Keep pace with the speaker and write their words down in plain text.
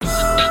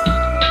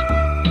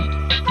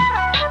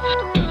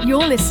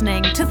You're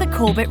listening to the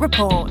Corbett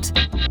Report.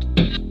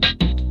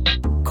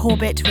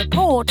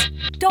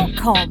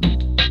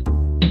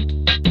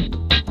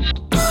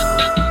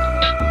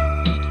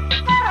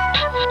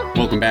 CorbettReport.com.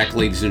 Welcome back,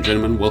 ladies and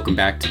gentlemen. Welcome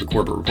back to the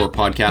Corbett Report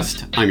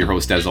podcast. I'm your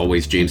host, as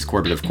always, James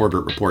Corbett of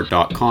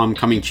CorbettReport.com,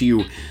 coming to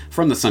you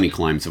from the sunny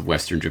climes of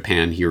Western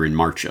Japan here in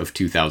March of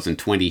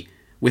 2020,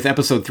 with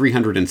episode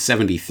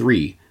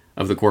 373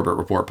 of the Corbett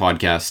Report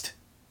podcast,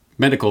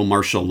 Medical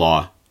Martial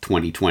Law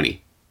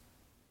 2020.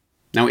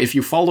 Now, if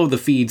you follow the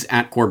feeds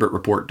at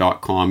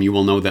CorbettReport.com, you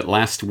will know that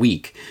last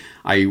week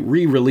I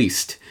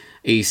re-released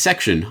a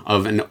section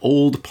of an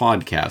old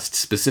podcast,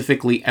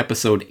 specifically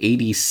episode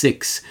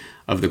 86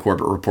 of the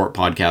Corbett Report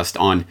podcast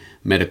on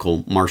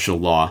medical martial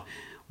law,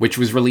 which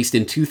was released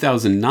in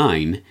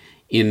 2009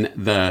 in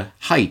the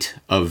height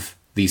of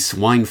the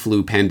swine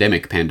flu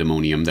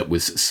pandemonium that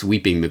was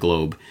sweeping the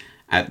globe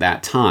at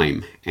that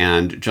time.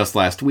 And just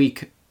last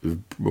week,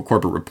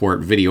 Corbett Report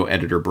video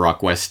editor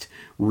Brock West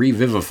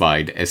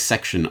revivified a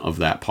section of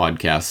that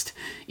podcast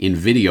in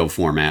video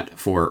format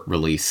for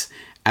release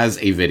as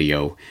a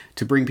video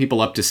to bring people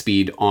up to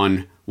speed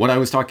on what I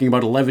was talking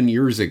about 11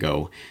 years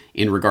ago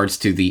in regards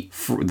to the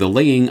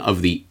laying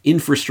of the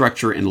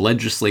infrastructure and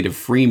legislative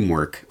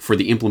framework for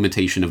the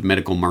implementation of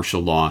medical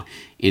martial law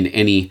in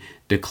any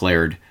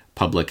declared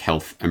public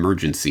health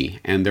emergency.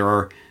 And there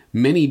are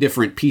many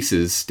different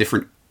pieces,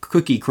 different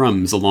cookie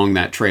crumbs along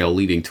that trail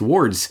leading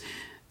towards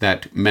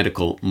that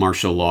medical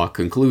martial law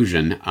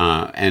conclusion.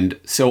 And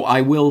so I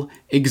will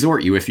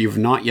exhort you, if you've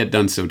not yet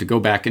done so, to go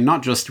back and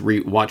not just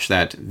watch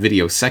that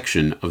video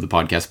section of the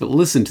podcast, but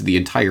listen to the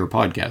entire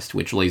podcast,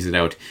 which lays it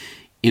out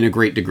in a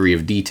great degree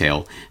of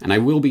detail. And I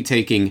will be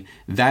taking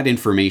that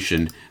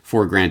information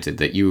for granted,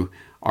 that you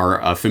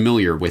are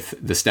familiar with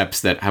the steps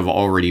that have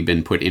already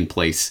been put in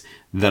place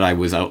that I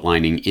was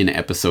outlining in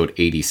episode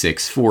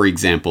 86. For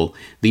example,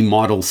 the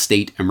Model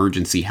State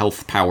Emergency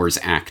Health Powers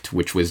Act,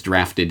 which was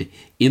drafted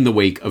in the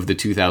wake of the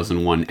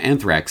 2001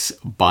 anthrax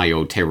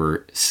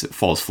bioterror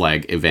false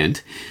flag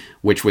event,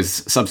 which was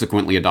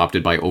subsequently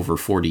adopted by over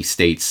 40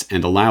 states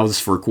and allows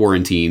for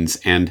quarantines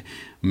and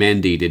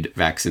mandated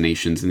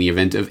vaccinations in the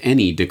event of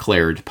any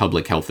declared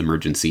public health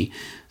emergency.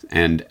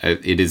 And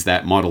it is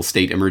that Model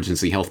State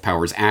Emergency Health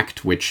Powers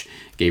Act which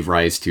gave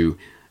rise to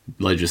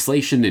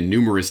legislation in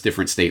numerous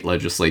different state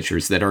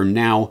legislatures that are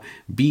now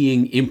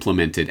being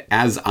implemented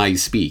as I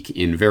speak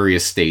in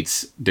various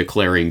states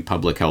declaring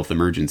public health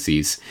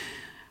emergencies.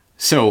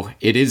 So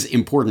it is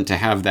important to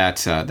have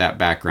that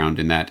background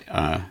and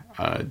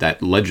that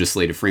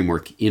legislative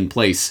framework in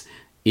place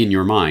in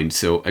your mind.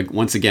 So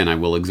once again, I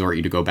will exhort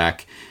you to go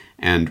back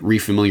and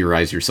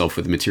refamiliarize yourself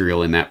with the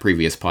material in that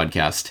previous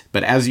podcast.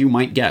 But as you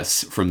might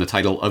guess from the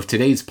title of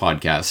today's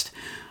podcast,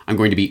 I'm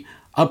going to be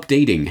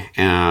updating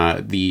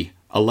the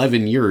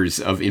 11 years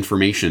of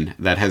information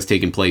that has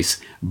taken place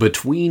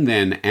between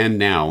then and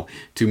now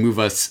to move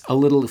us a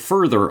little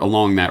further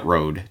along that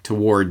road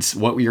towards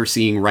what we are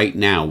seeing right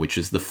now, which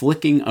is the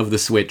flicking of the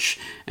switch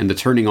and the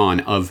turning on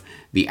of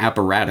the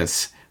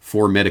apparatus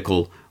for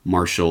medical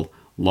martial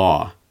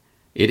law.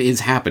 It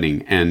is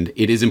happening, and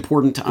it is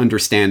important to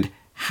understand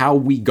how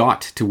we got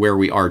to where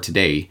we are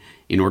today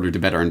in order to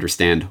better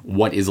understand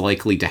what is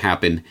likely to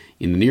happen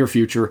in the near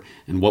future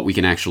and what we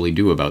can actually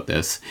do about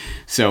this.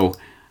 So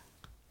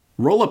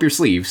roll up your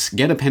sleeves,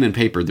 get a pen and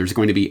paper. There's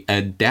going to be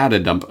a data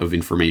dump of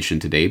information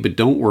today, but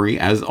don't worry,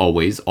 as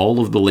always, all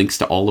of the links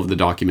to all of the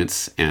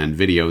documents and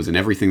videos and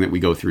everything that we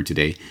go through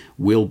today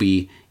will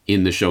be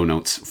in the show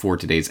notes for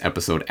today's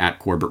episode at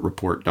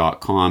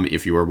CorbettReport.com.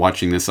 If you are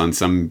watching this on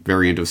some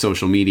variant of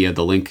social media,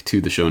 the link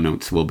to the show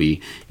notes will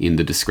be in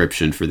the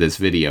description for this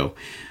video.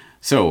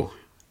 So,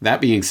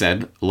 that being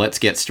said, let's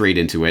get straight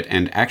into it.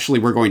 And actually,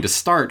 we're going to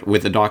start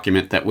with a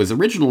document that was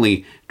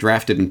originally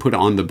drafted and put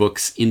on the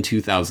books in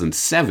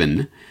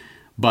 2007,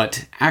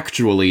 but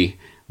actually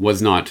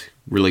was not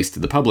released to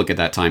the public at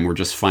that time. We're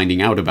just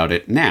finding out about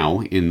it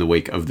now in the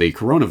wake of the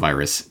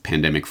coronavirus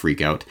pandemic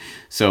freakout.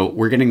 So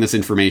we're getting this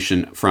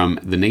information from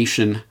The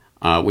Nation,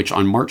 which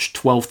on March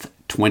 12th,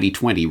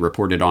 2020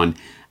 reported on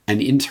an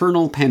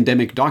internal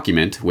pandemic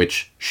document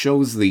which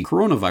shows the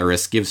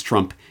coronavirus gives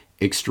Trump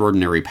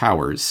extraordinary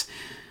powers.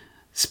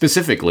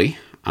 Specifically,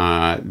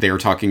 they are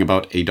talking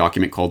about a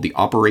document called the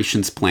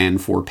Operations Plan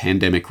for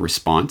Pandemic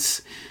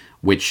Response,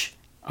 which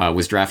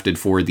was drafted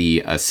for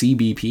the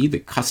CBP, the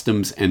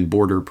Customs and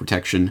Border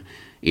Protection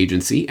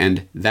Agency,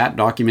 and that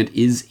document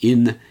is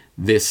in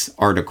this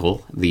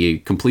article, the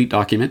complete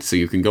document, so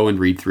you can go and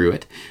read through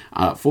it.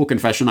 Full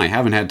confession, I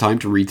haven't had time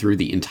to read through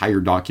the entire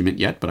document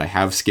yet, but I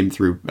have skimmed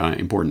through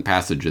important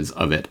passages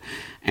of it.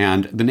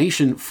 And The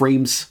Nation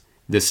frames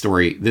this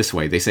story this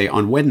way. They say,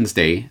 on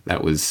Wednesday,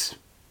 that was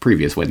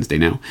previous Wednesday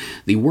now,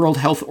 the World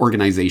Health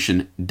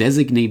Organization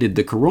designated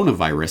the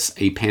coronavirus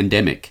a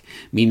pandemic,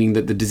 meaning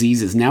that the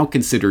disease is now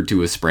considered to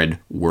have spread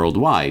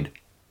worldwide.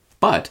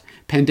 But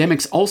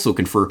pandemics also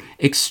confer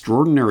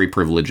extraordinary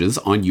privileges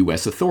on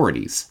U.S.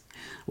 authorities.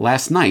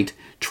 Last night,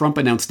 Trump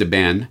announced a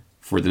ban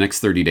for the next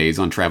 30 days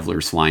on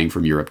travelers flying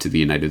from Europe to the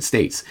United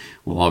States.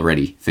 Well,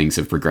 already things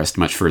have progressed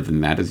much further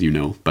than that, as you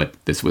know, but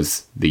this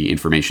was the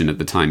information at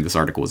the time this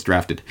article was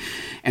drafted.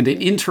 And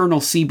an internal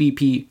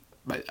CBP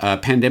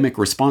pandemic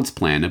response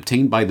plan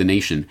obtained by the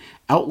nation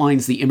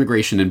outlines the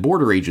Immigration and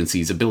Border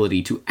Agency's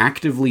ability to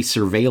actively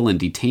surveil and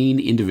detain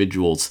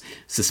individuals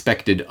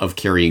suspected of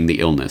carrying the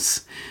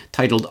illness.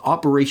 Titled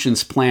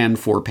Operations Plan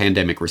for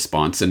Pandemic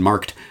Response and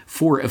marked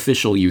for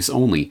official use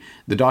only,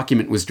 the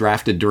document was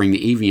drafted during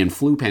the avian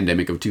flu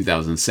pandemic of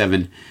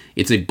 2007.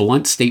 It's a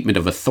blunt statement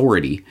of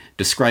authority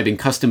describing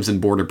Customs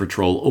and Border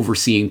Patrol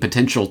overseeing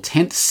potential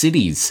tent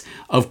cities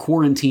of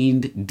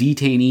quarantined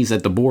detainees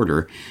at the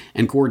border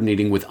and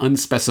coordinating with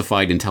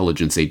unspecified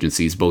intelligence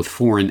agencies, both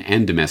foreign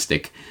and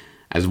domestic,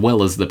 as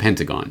well as the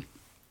Pentagon.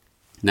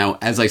 Now,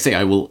 as I say,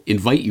 I will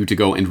invite you to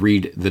go and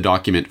read the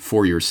document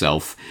for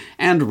yourself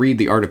and read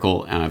the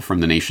article from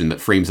The Nation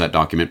that frames that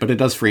document, but it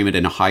does frame it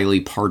in a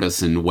highly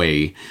partisan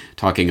way,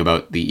 talking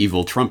about the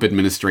evil Trump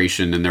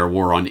administration and their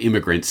war on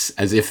immigrants,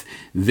 as if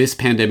this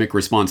pandemic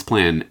response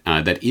plan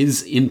that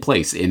is in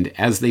place, and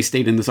as they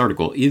state in this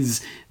article,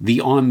 is the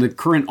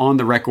current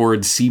on-the-record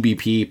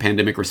CBP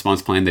pandemic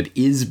response plan that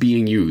is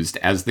being used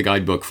as the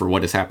guidebook for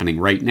what is happening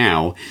right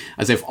now,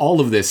 as if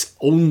all of this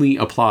only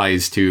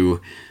applies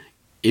to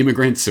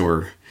immigrants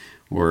or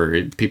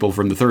people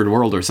from the third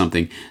world or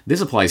something.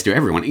 This applies to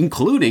everyone,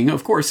 including,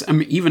 of course,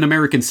 even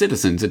American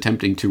citizens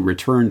attempting to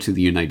return to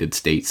the United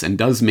States, and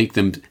does make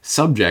them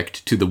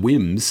subject to the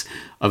whims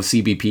of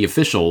CBP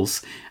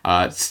officials,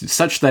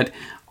 such that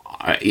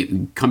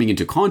coming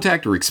into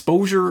contact or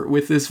exposure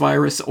with this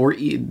virus or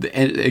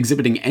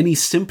exhibiting any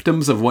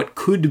symptoms of what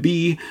could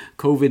be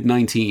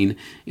COVID-19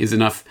 is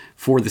enough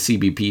for the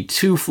CBP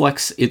to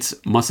flex its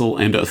muscle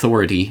and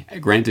authority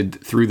granted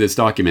through this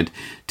document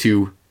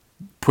to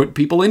put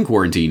people in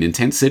quarantine in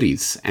tent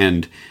cities.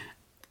 And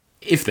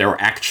if there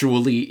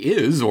actually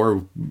is,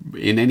 or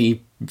in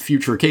any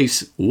future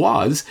case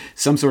was,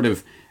 some sort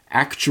of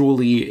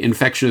actually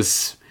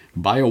infectious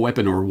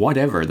bioweapon or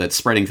whatever that's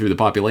spreading through the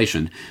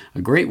population,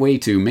 a great way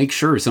to make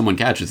sure someone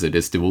catches it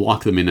is to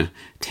lock them in a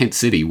tent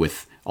city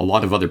with a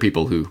lot of other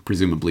people who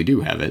presumably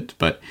do have it.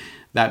 But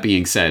that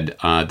being said,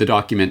 the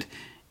document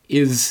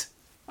is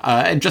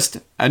just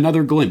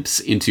another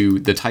glimpse into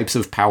the types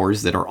of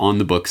powers that are on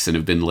the books and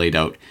have been laid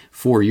out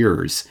for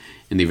years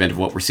in the event of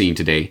what we're seeing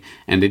today.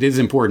 And it is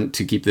important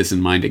to keep this in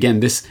mind.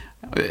 Again, this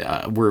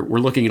we're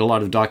looking at a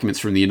lot of documents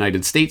from the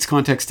United States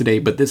context today,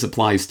 but this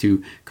applies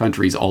to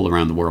countries all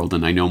around the world.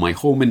 And I know my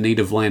home and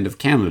native land of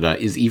Canada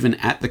is even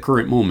at the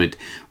current moment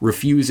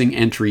refusing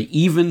entry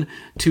even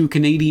to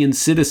Canadian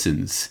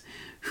citizens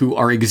who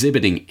are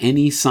exhibiting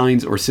any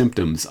signs or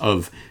symptoms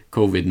of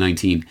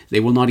COVID-19.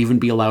 They will not even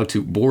be allowed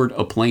to board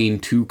a plane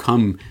to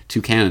come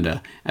to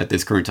Canada at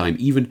this current time.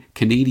 Even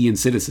Canadian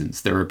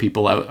citizens. There are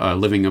people out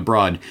living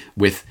abroad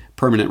with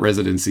permanent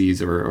residencies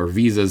or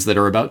visas that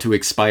are about to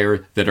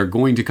expire that are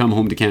going to come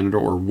home to Canada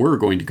or were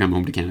going to come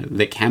home to Canada.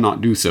 They cannot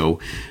do so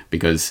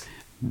because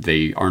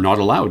they are not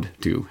allowed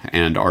to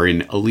and are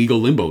in illegal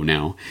limbo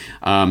now.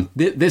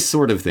 This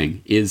sort of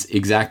thing is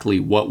exactly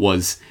what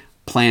was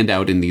planned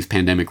out in these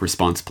pandemic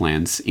response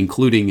plans,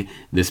 including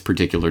this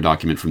particular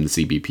document from the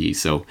CBP.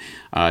 So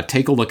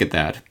take a look at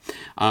that.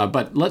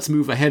 But let's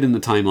move ahead in the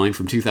timeline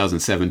from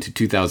 2007 to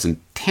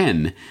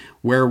 2010,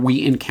 where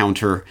we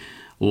encounter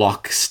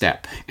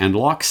lockstep. And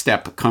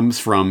lockstep comes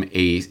from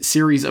a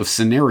series of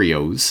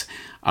scenarios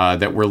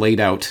that were laid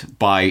out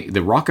by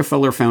the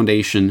Rockefeller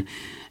Foundation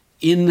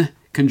in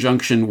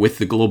conjunction with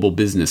the Global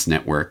Business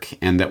Network,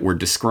 and that were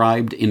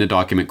described in a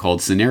document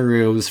called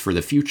Scenarios for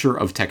the Future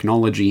of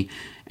Technology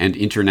and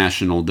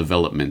International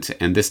Development.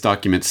 And this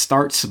document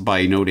starts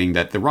by noting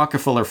that the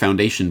Rockefeller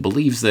Foundation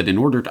believes that in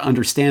order to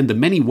understand the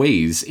many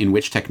ways in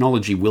which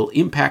technology will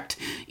impact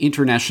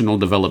international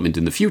development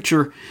in the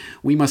future,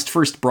 we must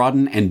first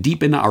broaden and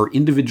deepen our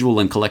individual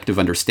and collective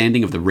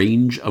understanding of the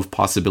range of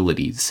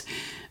possibilities.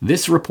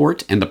 This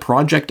report and the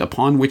project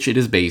upon which it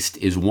is based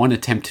is one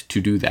attempt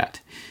to do that.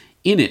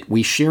 In it,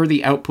 we share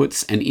the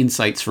outputs and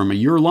insights from a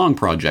year-long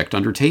project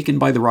undertaken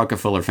by the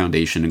Rockefeller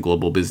Foundation and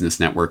Global Business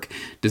Network,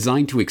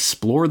 designed to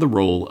explore the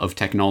role of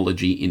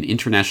technology in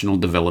international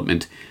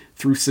development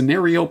through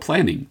scenario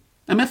planning,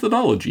 a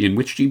methodology in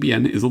which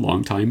GBN is a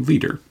longtime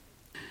leader.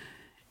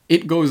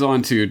 It goes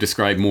on to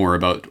describe more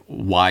about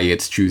why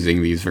it's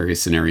choosing these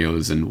various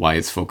scenarios and why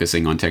it's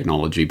focusing on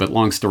technology. But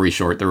long story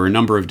short, there are a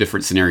number of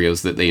different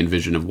scenarios that they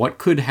envision of what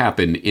could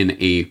happen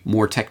in a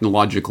more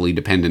technologically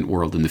dependent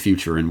world in the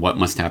future and what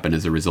must happen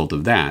as a result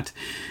of that.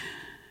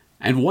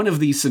 And one of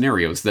these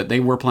scenarios that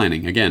they were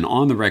planning, again,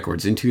 on the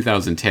records in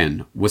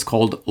 2010, was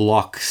called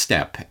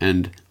Lockstep.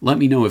 And let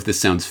me know if this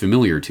sounds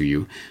familiar to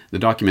you. The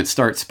document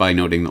starts by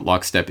noting that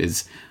Lockstep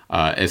is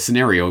a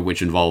scenario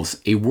which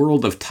involves a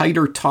world of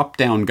tighter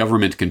top-down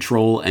government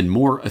control and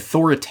more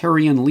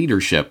authoritarian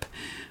leadership,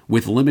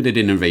 with limited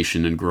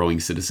innovation and growing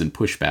citizen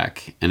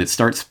pushback. And it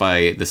starts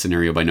by the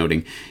scenario by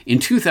noting, in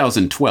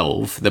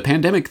 2012, the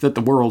pandemic that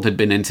the world had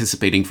been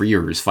anticipating for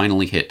years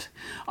finally hit.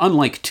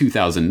 Unlike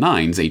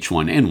 2009's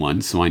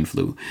H1N1 swine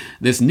flu,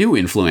 this new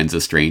influenza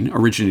strain,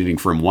 originating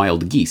from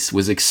wild geese,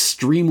 was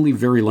extremely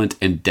virulent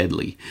and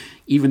deadly.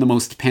 Even the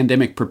most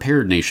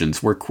pandemic-prepared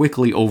nations were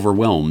quickly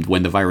overwhelmed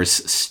when the virus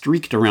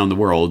streaked around the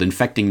world,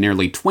 infecting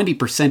nearly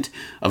 20%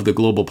 of the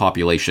global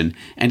population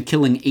and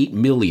killing 8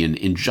 million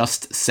in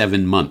just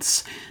 7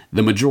 months,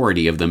 the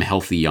majority of them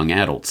healthy young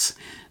adults.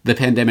 The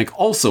pandemic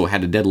also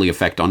had a deadly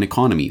effect on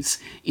economies.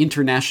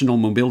 International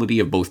mobility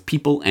of both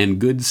people and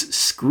goods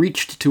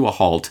screeched to a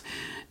halt,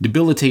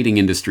 debilitating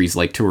industries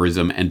like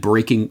tourism and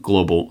breaking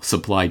global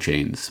supply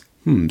chains.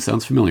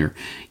 Sounds familiar.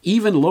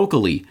 Even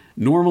locally,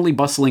 normally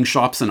bustling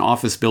shops and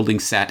office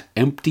buildings sat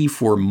empty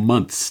for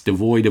months,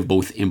 devoid of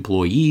both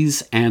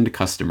employees and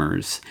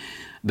customers.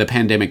 The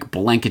pandemic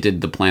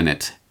blanketed the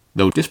planet,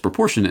 though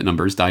disproportionate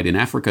numbers died in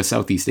Africa,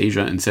 Southeast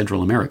Asia, and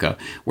Central America,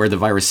 where the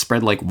virus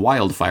spread like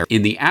wildfire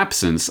in the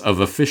absence of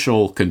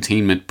official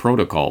containment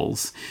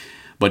protocols.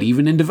 But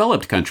even in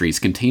developed countries,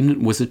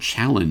 containment was a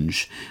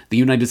challenge. The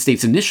United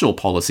States' initial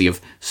policy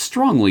of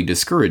strongly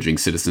discouraging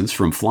citizens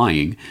from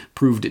flying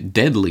proved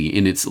deadly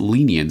in its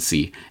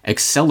leniency,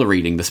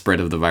 accelerating the spread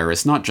of the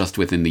virus not just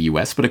within the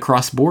US, but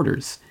across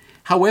borders.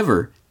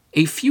 However,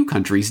 a few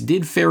countries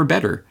did fare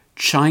better.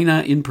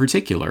 China in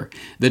particular.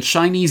 The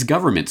Chinese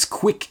government's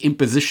quick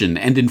imposition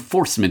and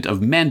enforcement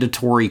of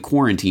mandatory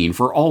quarantine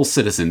for all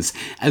citizens,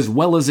 as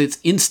well as its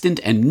instant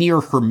and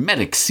near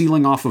hermetic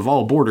sealing off of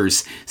all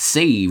borders,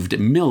 saved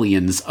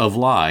millions of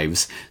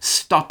lives,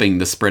 stopping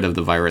the spread of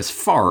the virus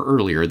far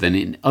earlier than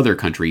in other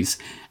countries,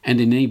 and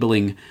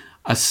enabling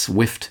a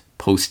swift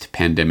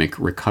post-pandemic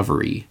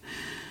recovery.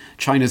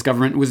 China's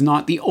government was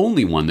not the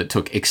only one that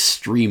took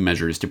extreme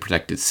measures to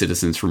protect its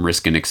citizens from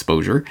risk and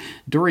exposure.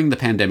 During the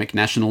pandemic,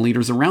 national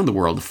leaders around the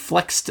world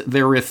flexed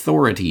their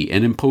authority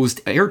and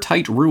imposed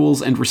airtight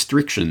rules and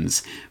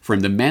restrictions, from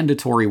the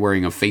mandatory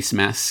wearing of face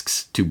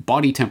masks to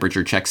body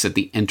temperature checks at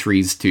the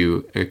entries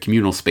to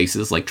communal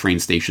spaces like train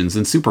stations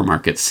and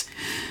supermarkets.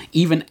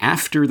 Even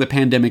after the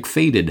pandemic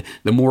faded,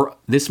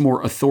 this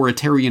more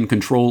authoritarian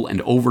control and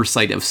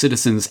oversight of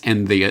citizens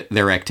and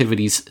their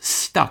activities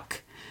stuck,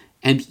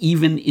 and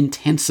even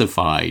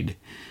intensified.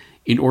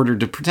 In order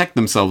to protect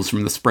themselves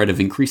from the spread of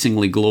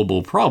increasingly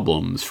global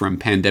problems, from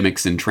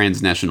pandemics and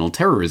transnational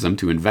terrorism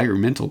to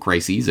environmental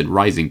crises and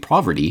rising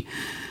poverty,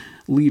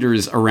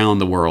 leaders around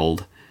the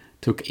world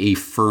took a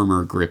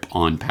firmer grip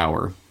on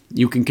power.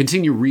 You can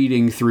continue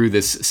reading through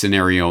this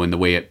scenario and the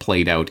way it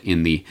played out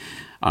in the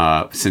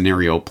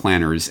scenario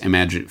planner's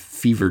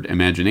fevered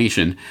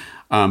imagination,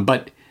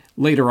 but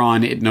later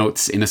on, it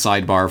notes in a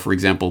sidebar, for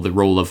example, the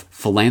role of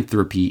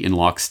philanthropy in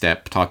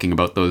lockstep, talking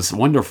about those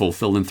wonderful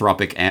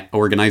philanthropic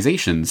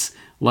organizations,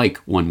 like,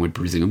 one would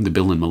presume, the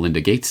Bill and Melinda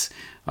Gates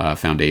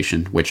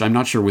Foundation, which I'm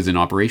not sure was in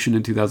operation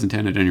in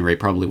 2010. At any rate,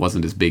 probably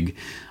wasn't as big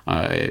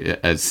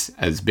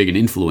as big an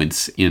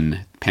influence in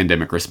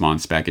pandemic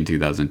response back in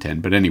 2010.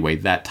 But anyway,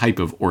 that type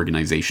of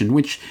organization,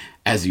 which,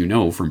 as you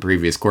know from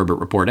previous Corbett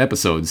Report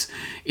episodes,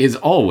 is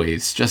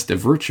always just a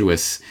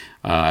virtuous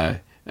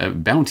a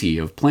bounty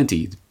of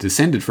plenty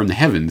descended from the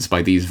heavens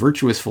by these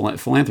virtuous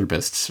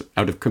philanthropists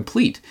out of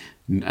complete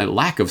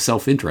lack of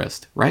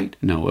self-interest, right?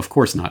 No, of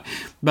course not.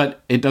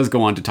 But it does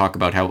go on to talk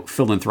about how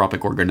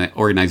philanthropic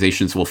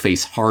organizations will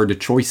face hard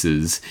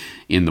choices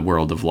in the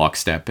world of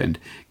lockstep, and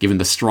given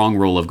the strong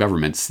role of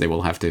governments, they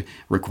will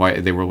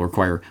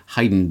require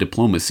heightened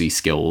diplomacy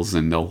skills,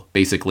 and they'll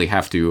basically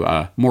have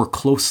to more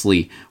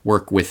closely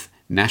work with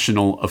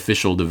national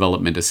official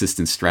development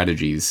assistance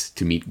strategies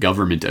to meet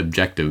government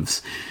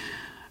objectives.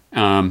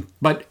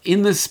 But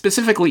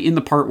specifically in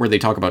the part where they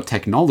talk about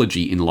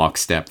technology in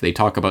lockstep, they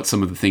talk about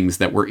some of the things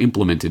that were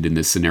implemented in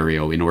this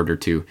scenario in order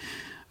to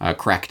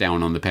crack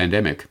down on the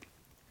pandemic,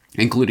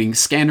 including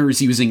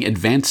scanners using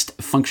advanced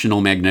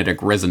functional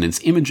magnetic resonance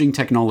imaging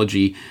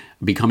technology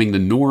becoming the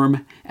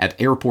norm at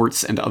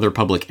airports and other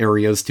public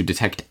areas to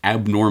detect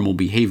abnormal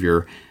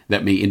behavior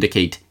that may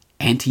indicate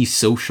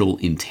antisocial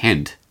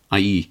intent,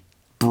 i.e.,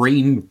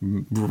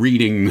 brain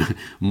reading,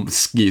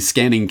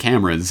 scanning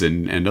cameras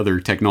and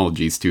other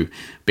technologies to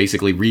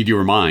basically read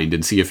your mind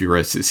and see if you're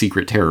a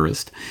secret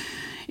terrorist.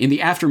 In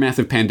the aftermath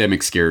of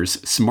pandemic scares,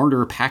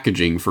 smarter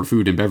packaging for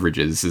food and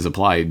beverages is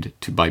applied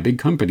by big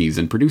companies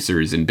and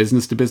producers in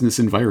business-to-business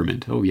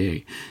environment. Oh,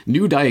 yay.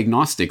 New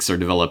diagnostics are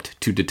developed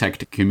to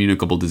detect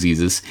communicable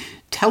diseases.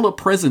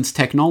 Telepresence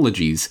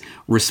technologies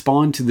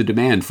respond to the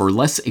demand for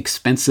less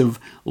expensive,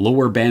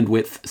 lower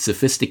bandwidth,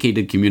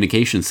 sophisticated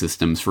communication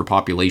systems for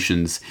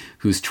populations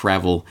whose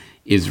travel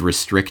is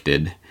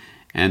restricted.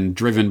 And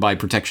driven by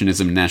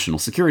protectionism and national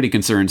security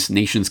concerns,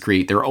 nations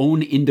create their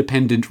own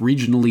independent,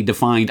 regionally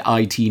defined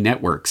IT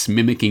networks,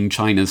 mimicking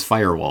China's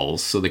firewalls,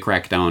 so they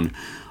crack down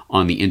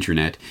on the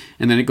internet.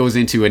 And then it goes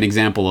into an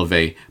example of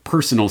a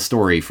personal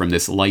story from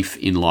this Life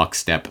in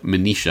Lockstep,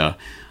 Manisha,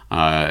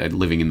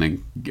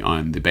 living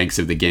on the banks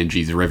of the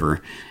Ganges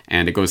River.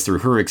 And it goes through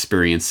her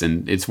experience,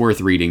 and it's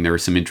worth reading. There are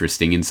some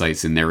interesting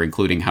insights in there,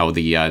 including how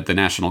the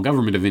national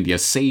government of India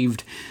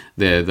saved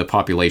the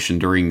population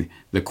during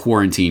the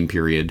quarantine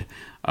period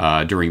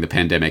during the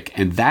pandemic.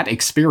 And that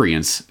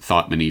experience,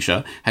 thought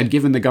Manisha, had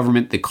given the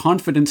government the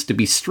confidence to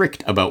be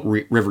strict about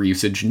river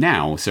usage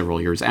now, several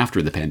years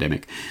after the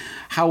pandemic.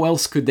 How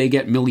else could they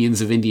get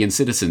millions of Indian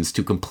citizens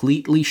to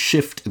completely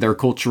shift their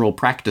cultural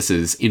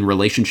practices in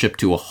relationship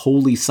to a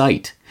holy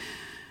site?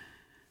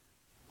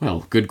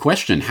 Well, good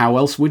question. How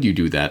else would you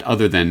do that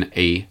other than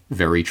a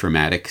very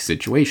traumatic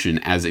situation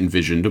as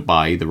envisioned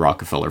by the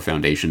Rockefeller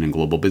Foundation and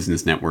Global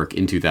Business Network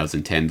in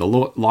 2010? The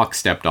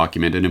Lockstep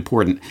document, an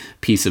important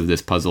piece of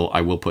this puzzle.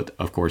 I will put,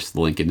 of course,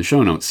 the link in the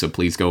show notes, so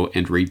please go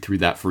and read through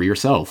that for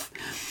yourself.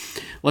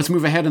 Let's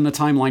move ahead in the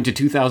timeline to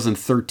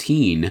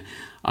 2013.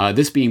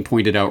 This being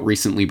pointed out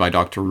recently by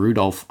Dr.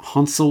 Rudolf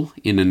Hansel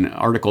in an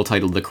article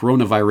titled The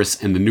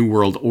Coronavirus and the New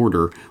World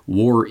Order,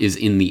 War is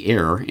in the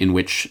Air, in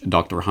which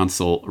Dr.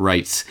 Hansel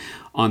writes,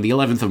 on the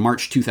 11th of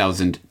March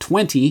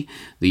 2020,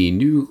 the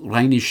New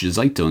Rheinische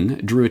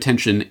Zeitung drew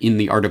attention in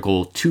the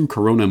article Two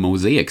Corona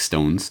Mosaic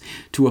Stones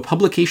to a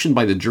publication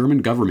by the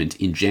German government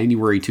in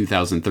January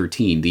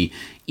 2013, the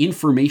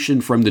Information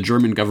from the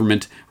German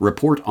Government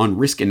Report on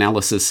Risk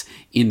Analysis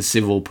in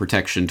Civil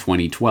Protection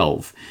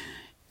 2012.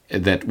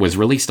 That was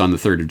released on the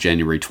 3rd of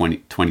January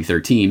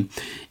 2013.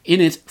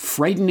 In it,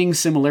 frightening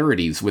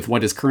similarities with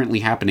what is currently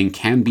happening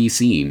can be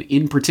seen,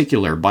 in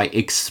particular by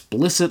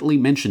explicitly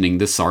mentioning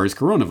the SARS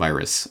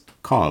coronavirus,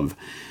 CoV.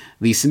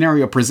 The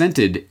scenario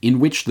presented, in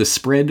which the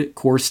spread,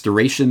 course,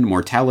 duration,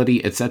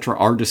 mortality, etc.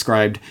 are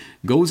described,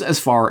 goes as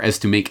far as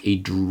to make a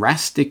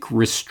drastic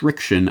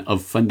restriction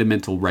of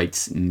fundamental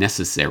rights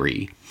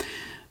necessary.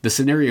 The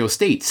scenario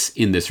states,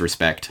 in this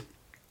respect,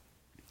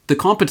 the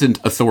competent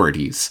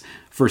authorities,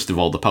 first of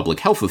all the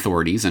public health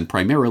authorities and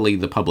primarily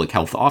the public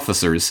health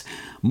officers,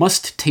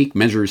 must take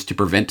measures to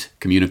prevent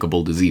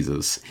communicable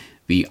diseases.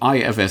 The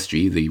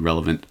IFSG, the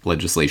relevant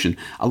legislation,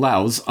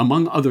 allows,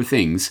 among other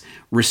things,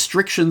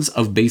 restrictions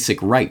of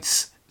basic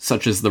rights,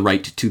 such as the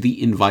right to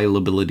the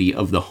inviolability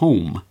of the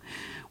home.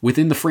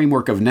 Within the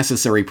framework of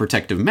necessary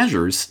protective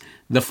measures,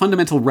 the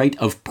fundamental right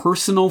of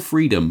personal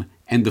freedom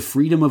and the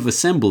freedom of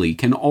assembly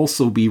can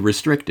also be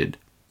restricted.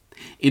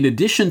 In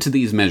addition to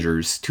these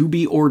measures, to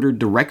be ordered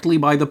directly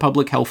by the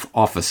public health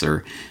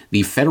officer,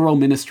 the Federal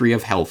Ministry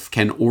of Health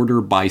can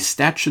order by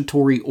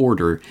statutory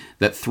order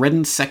that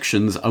threatened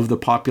sections of the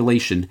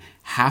population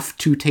have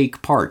to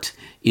take part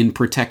in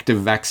protective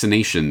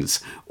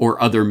vaccinations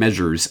or other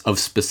measures of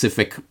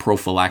specific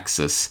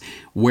prophylaxis,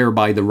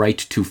 whereby the right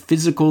to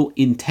physical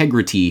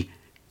integrity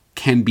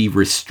can be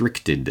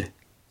restricted.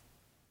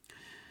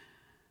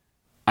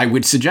 I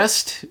would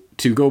suggest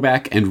to go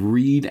back and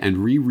read and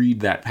reread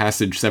that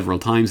passage several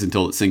times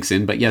until it sinks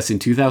in. But yes, in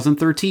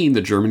 2013,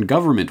 the German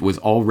government was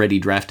already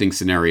drafting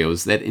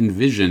scenarios that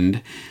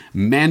envisioned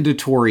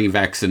mandatory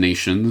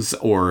vaccinations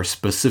or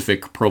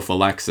specific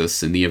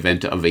prophylaxis in the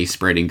event of a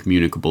spreading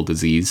communicable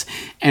disease.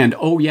 And,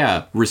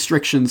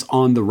 restrictions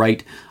on the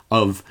right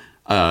of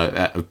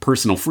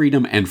personal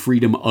freedom and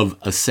freedom of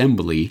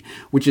assembly,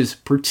 which is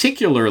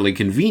particularly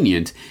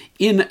convenient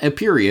in a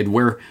period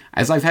where,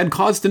 as I've had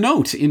cause to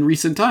note in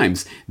recent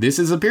times, this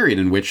is a period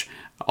in which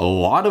a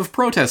lot of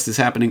protest is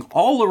happening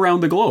all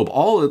around the globe,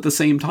 all at the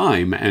same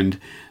time, and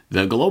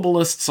the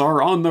globalists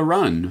are on the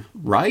run,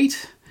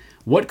 right?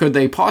 What could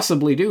they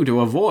possibly do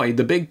to avoid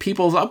the big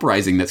people's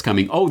uprising that's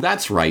coming? Oh,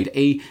 that's right,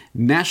 a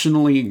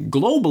nationally,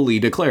 globally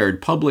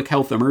declared public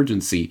health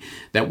emergency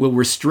that will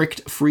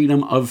restrict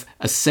freedom of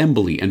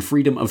assembly and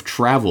freedom of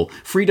travel,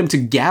 freedom to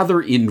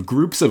gather in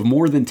groups of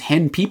more than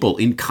 10 people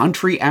in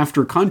country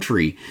after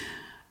country.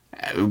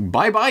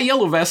 Bye-bye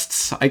yellow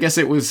vests. I guess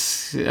it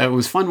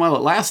was fun while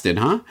it lasted,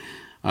 huh?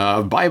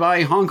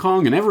 Bye-bye Hong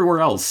Kong and everywhere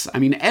else. I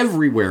mean,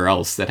 everywhere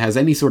else that has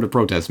any sort of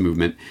protest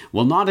movement.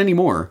 Well, not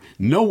anymore.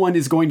 No one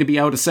is going to be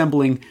out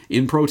assembling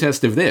in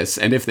protest of this.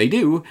 And if they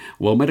do,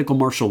 well, medical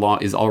martial law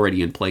is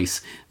already in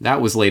place.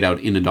 That was laid out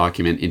in a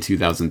document in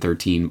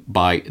 2013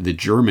 by the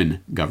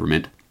German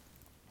government.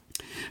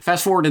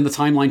 Fast forward in the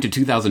timeline to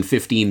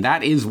 2015,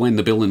 that is when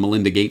the Bill and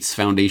Melinda Gates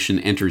Foundation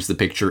enters the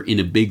picture in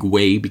a big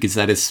way, because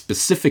that is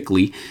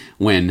specifically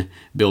when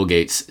Bill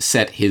Gates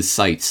set his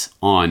sights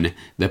on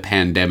the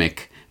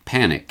pandemic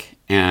panic.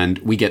 And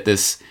we get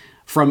this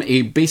from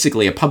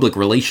basically a public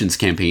relations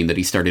campaign that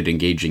he started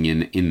engaging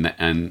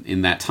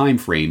in that time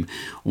frame,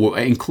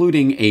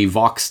 including a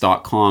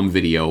Vox.com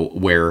video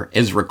where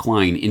Ezra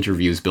Klein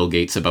interviews Bill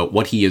Gates about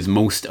what he is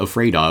most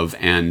afraid of,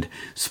 and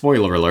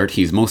spoiler alert,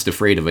 he's most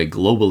afraid of a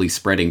globally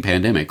spreading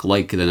pandemic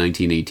like the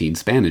 1918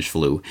 Spanish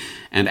flu.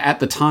 And at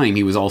the time,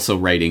 he was also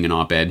writing an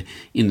op-ed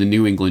in the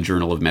New England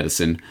Journal of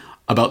Medicine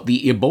about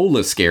the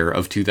Ebola scare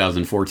of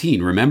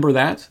 2014. Remember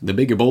that? The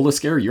big Ebola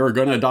scare? You're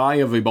gonna die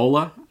of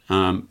Ebola?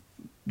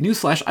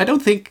 newsflash, I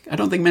don't think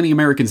many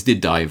Americans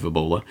did die of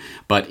Ebola,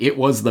 but it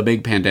was the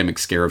big pandemic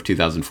scare of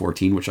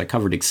 2014, which I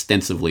covered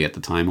extensively at the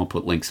time. I'll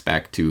put links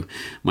back to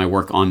my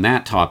work on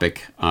that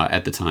topic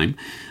at the time.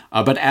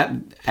 But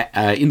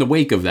in the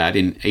wake of that,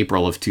 in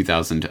April of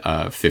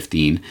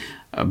 2015,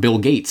 Bill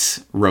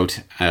Gates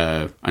wrote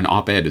an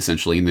op-ed,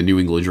 essentially, in the New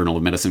England Journal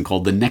of Medicine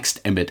called The Next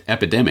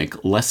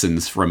Epidemic,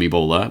 Lessons from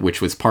Ebola, which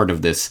was part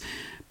of this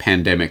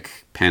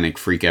pandemic, panic,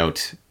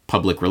 freak-out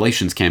public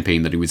relations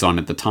campaign that he was on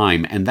at the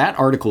time. And that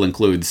article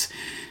includes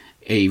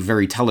a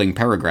very telling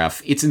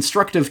paragraph. It's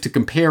instructive to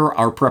compare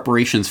our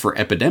preparations for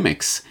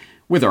epidemics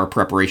with our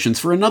preparations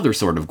for another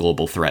sort of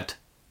global threat: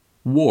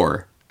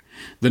 war.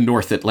 The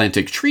North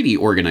Atlantic Treaty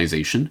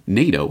Organization,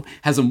 NATO,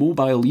 has a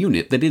mobile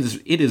unit that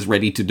it is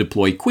ready to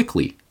deploy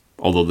quickly.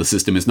 Although the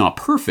system is not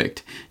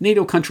perfect,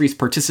 NATO countries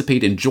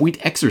participate in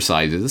joint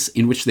exercises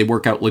in which they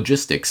work out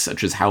logistics,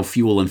 such as how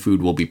fuel and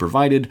food will be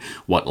provided,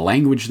 what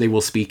language they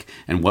will speak,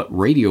 and what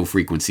radio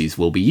frequencies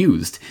will be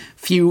used.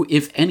 Few,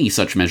 if any,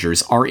 such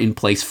measures are in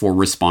place for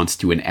response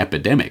to an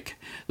epidemic.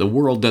 The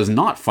world does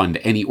not fund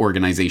any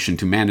organization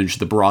to manage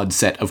the broad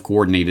set of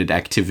coordinated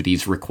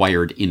activities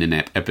required in an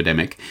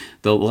epidemic.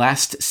 The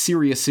last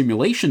serious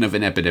simulation of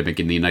an epidemic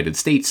in the United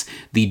States,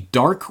 the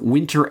Dark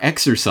Winter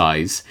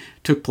Exercise,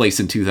 took place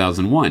in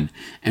 2001,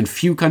 and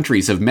few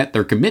countries have met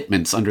their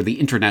commitments under the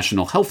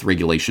international health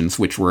regulations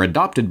which were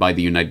adopted by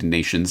the United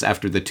Nations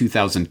after the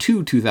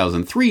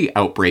 2002-2003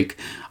 outbreak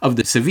of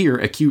the Severe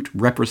Acute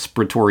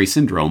Respiratory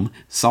Syndrome,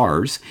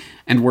 SARS,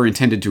 and were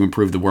intended to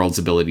improve the world's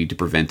ability to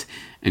prevent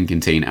and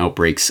contain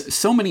outbreaks.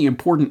 So many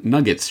important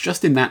nuggets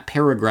just in that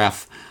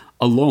paragraph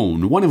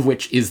alone, one of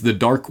which is the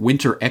Dark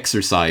Winter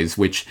Exercise,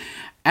 which,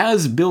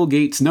 as Bill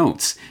Gates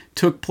notes,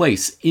 took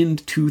place in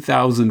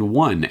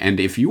 2001. And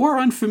if you are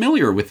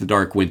unfamiliar with the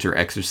Dark Winter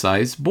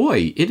Exercise,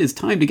 boy, it is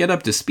time to get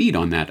up to speed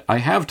on that. I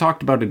have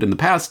talked about it in the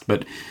past,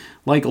 but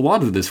like a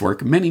lot of this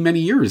work, many,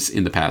 many years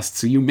in the past,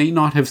 so you may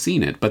not have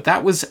seen it. But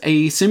that was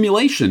a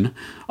simulation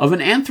of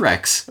an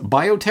anthrax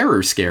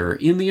bioterror scare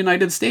in the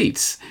United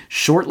States,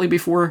 shortly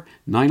before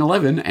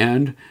 9/11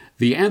 and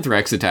the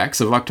anthrax attacks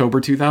of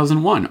October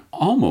 2001,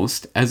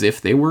 almost as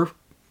if they were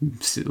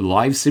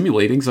live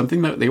simulating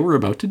something that they were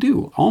about to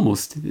do.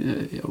 Almost.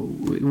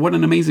 What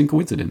an amazing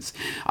coincidence.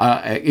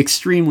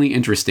 Extremely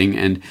interesting,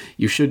 and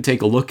you should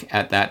take a look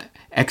at that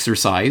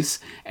exercise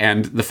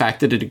and the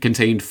fact that it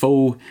contained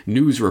faux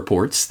news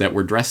reports that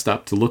were dressed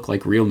up to look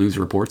like real news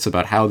reports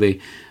about how the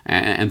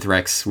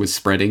anthrax was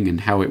spreading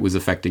and how it was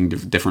affecting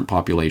different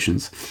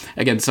populations.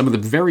 Again, some of the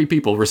very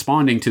people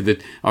responding to the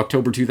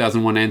October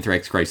 2001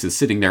 anthrax crisis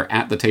sitting there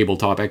at the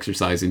tabletop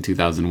exercise in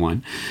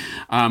 2001.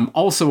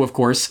 Also, of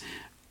course,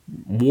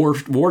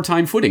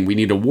 wartime footing. We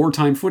need a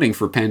wartime footing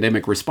for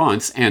pandemic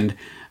response, and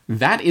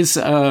that is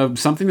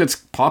something that's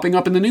popping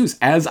up in the news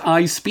as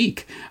I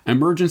speak.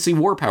 Emergency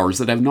war powers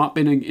that have not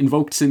been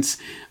invoked since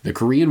the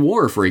Korean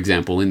War, for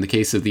example, in the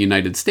case of the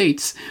United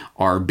States,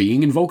 are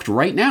being invoked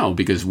right now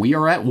because we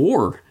are at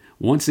war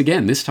once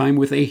again, this time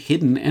with a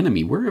hidden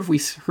enemy. Where have we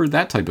heard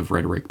that type of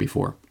rhetoric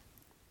before?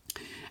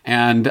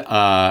 And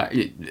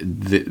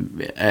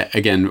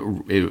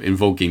again,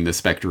 invoking the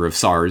specter of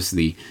SARS,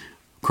 the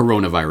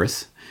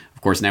coronavirus.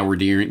 Of course, now we're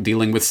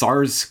dealing with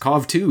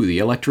SARS-CoV-2, the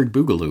electric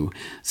boogaloo.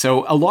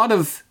 So a lot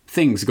of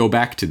things go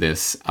back to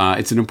this.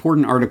 It's an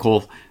important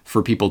article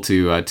for people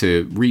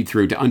to read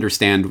through to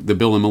understand the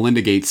Bill and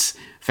Melinda Gates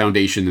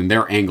Foundation and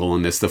their angle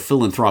on this, the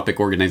philanthropic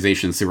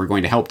organizations who are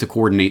going to help to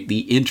coordinate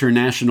the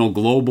international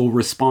global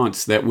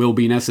response that will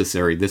be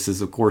necessary. This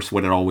is, of course,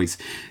 what it always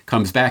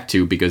comes back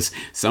to, because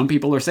some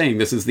people are saying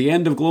this is the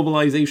end of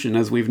globalization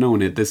as we've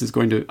known it. This is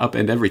going to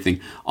upend everything.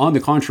 On the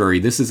contrary,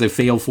 this is a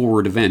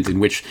fail-forward event in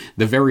which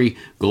the very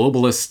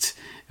globalist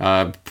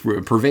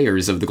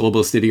purveyors of the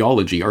globalist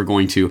ideology are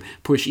going to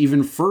push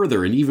even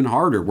further and even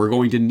harder. We're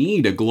going to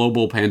need a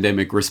global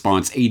pandemic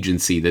response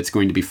agency that's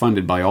going to be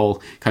funded by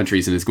all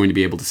countries and is going to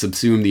be able to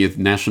subsume the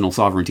national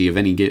sovereignty of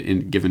any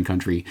given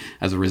country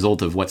as a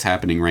result of what's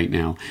happening right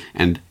now.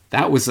 And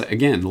that was,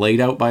 again, laid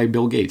out by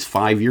Bill Gates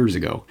 5 years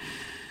ago.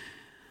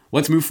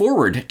 Let's move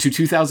forward to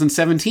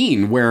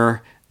 2017,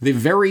 where the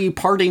very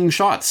parting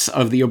shots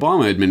of the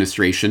Obama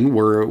administration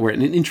were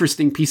an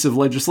interesting piece of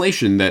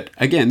legislation that,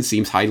 again,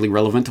 seems highly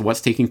relevant to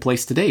what's taking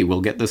place today. We'll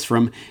get this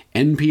from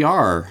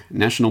NPR,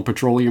 National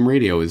Petroleum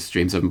Radio, as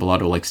James Evan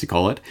Pilato likes to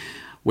call it,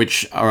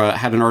 which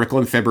had an article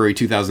in February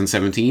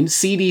 2017.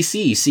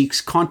 CDC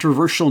seeks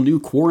controversial new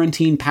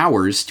quarantine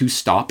powers to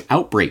stop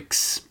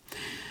outbreaks.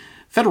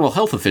 Federal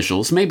health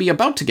officials may be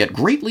about to get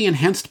greatly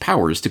enhanced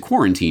powers to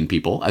quarantine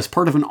people as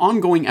part of an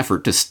ongoing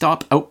effort to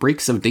stop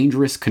outbreaks of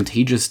dangerous,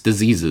 contagious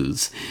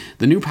diseases.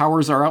 The new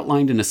powers are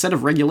outlined in a set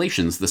of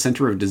regulations the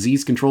Center of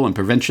Disease Control and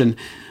Prevention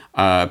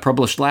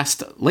published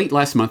late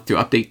last month to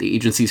update the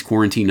agency's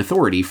quarantine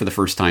authority for the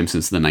first time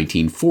since the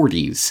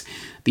 1940s.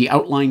 The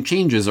outlined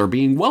changes are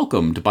being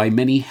welcomed by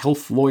many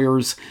health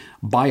lawyers,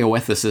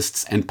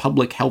 bioethicists, and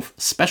public health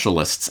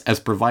specialists as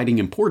providing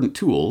important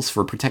tools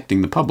for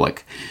protecting the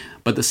public.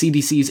 But the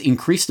CDC's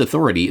increased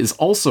authority is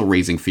also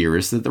raising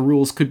fears that the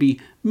rules could be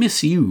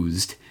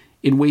misused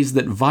in ways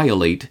that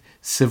violate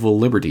civil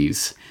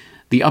liberties.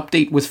 The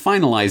update was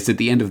finalized at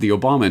the end of the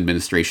Obama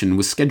administration and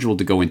was scheduled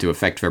to go into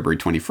effect February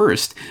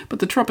 21st, but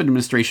the Trump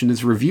administration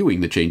is reviewing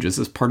the changes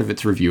as part of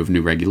its review of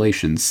new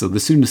regulations, so the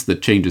soonest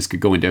that changes could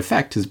go into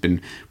effect has been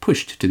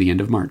pushed to the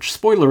end of March.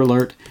 Spoiler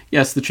alert,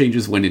 yes, the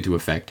changes went into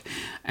effect,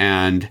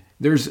 and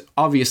there's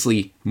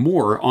obviously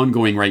more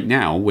ongoing right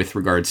now with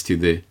regards to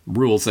the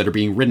rules that are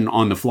being written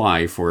on the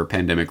fly for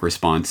pandemic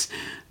response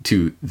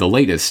to the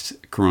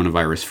latest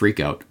coronavirus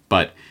freakout,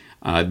 but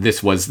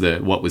this was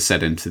what was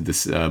set into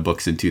this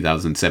books in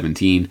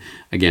 2017.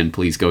 Again,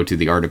 please go to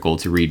the article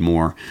to read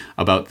more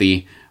about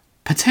the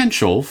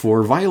potential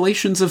for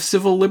violations of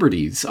civil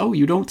liberties. Oh,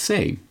 you don't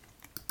say.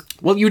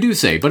 Well, you do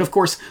say, but of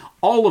course,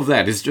 all of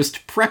that is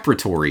just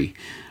preparatory,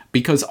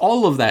 because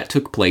all of that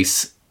took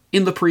place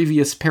in the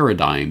previous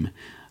paradigm.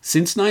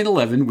 Since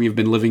 9/11, we have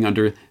been living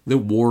under the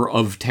War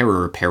of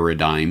Terror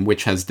paradigm,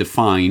 which has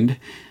defined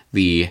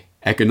the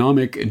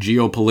economic,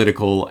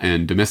 geopolitical,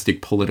 and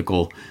domestic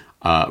political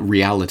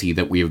reality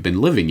that we have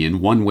been living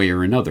in one way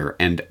or another.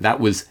 And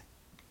that was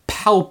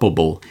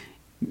palpable,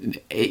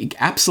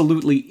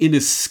 absolutely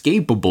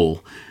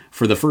inescapable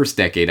for the first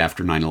decade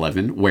after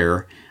 9/11,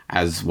 where,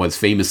 as was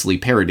famously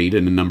parodied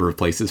in a number of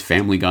places,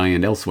 Family Guy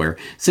and elsewhere,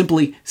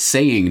 simply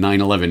saying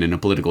 9/11 in a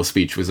political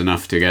speech was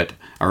enough to get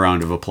a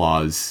round of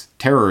applause.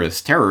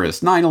 Terrorist,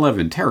 terrorist,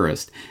 9/11,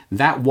 terrorist.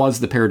 That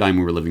was the paradigm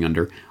we were living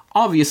under.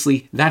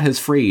 Obviously, that has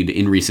frayed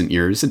in recent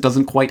years. It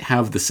doesn't quite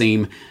have the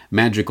same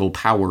magical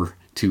power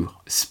to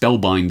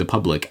spellbind the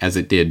public as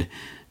it did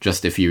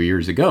just a few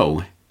years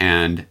ago.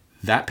 And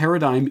that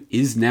paradigm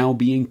is now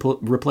being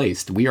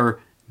replaced. We are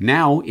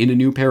now in a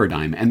new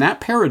paradigm. And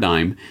that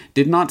paradigm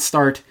did not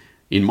start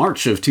in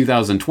March of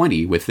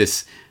 2020 with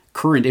this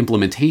current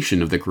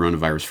implementation of the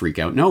coronavirus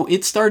freakout. No,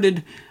 it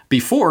started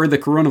before the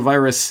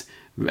coronavirus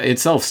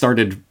itself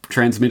started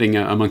transmitting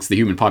amongst the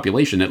human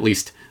population, at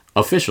least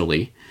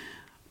officially,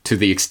 to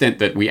the extent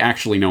that we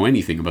actually know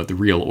anything about the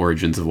real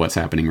origins of what's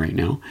happening right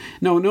now.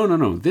 No.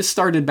 This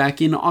started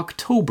back in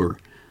October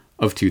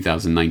of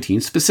 2019,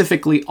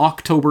 specifically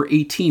October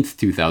 18th,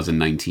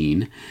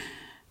 2019.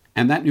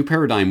 And that new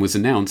paradigm was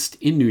announced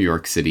in New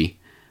York City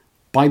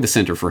by the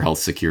Center for Health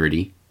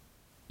Security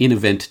in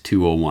Event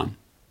 201.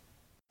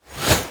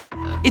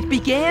 It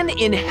began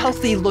in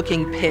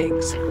healthy-looking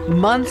pigs,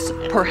 months,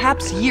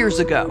 perhaps years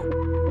ago.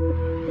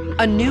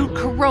 A new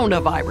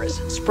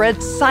coronavirus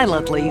spread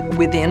silently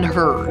within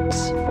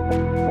herds.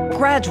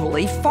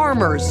 Gradually,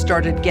 farmers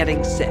started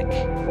getting sick.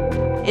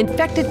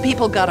 Infected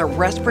people got a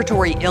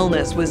respiratory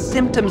illness with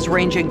symptoms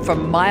ranging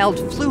from mild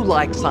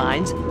flu-like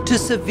signs to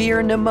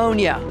severe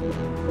pneumonia.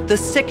 The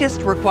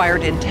sickest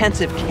required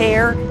intensive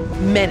care.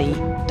 Many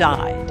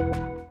died.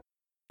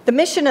 The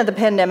mission of the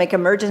Pandemic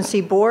Emergency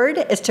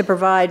Board is to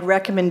provide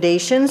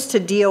recommendations to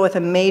deal with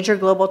the major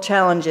global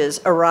challenges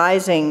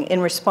arising in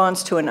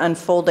response to an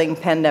unfolding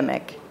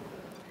pandemic.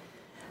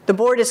 The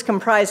board is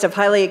comprised of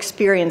highly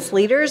experienced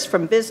leaders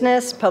from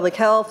business, public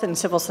health, and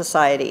civil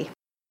society.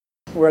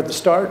 We're at the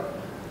start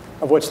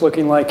of what's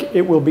looking like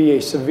it will be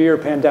a severe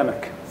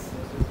pandemic.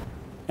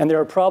 And there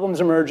are problems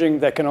emerging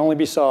that can only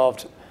be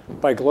solved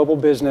by global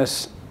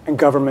business and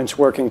governments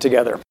working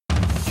together.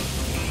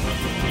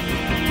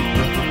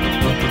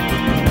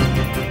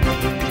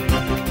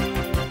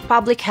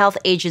 Public health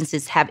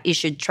agencies have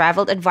issued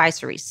travel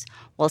advisories,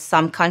 while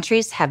some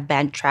countries have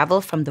banned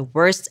travel from the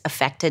worst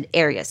affected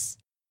areas.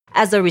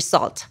 As a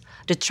result,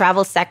 the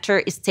travel sector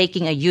is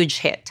taking a huge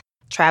hit.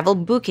 Travel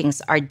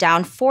bookings are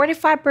down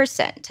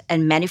 45%,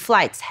 and many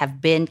flights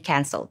have been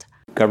canceled.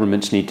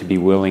 Governments need to be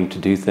willing to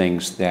do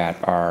things that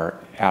are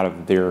out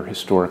of their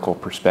historical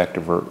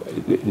perspective, or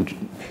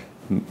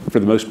for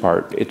the most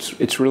part,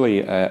 it's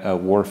really a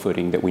war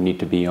footing that we need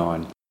to be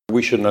on.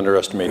 We shouldn't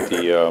underestimate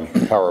the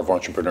power of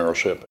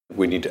entrepreneurship.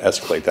 We need to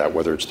escalate that,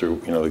 whether it's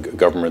through the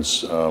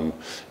government's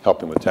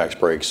helping with tax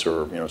breaks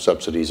or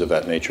subsidies of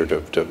that nature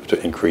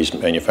to increase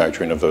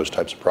manufacturing of those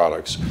types of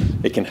products.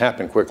 It can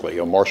happen quickly.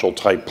 A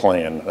Marshall-type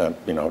plan,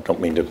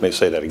 don't mean to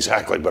say that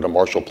exactly, but a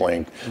Marshall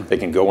plan that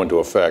can go into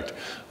effect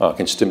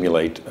can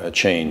stimulate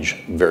change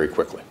very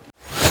quickly.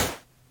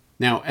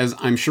 Now, as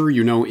I'm sure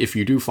you know, if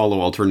you do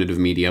follow alternative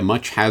media,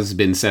 much has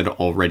been said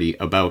already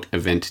about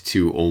Event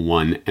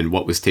 201 and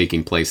what was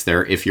taking place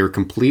there. If you're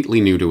completely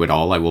new to it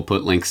all, I will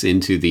put links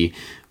into the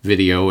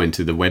video and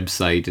to the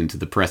website and to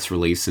the press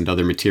release and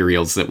other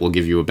materials that will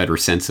give you a better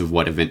sense of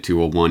what Event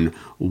 201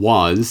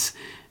 was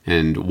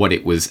and what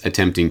it was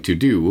attempting to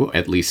do,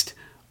 at least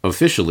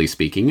officially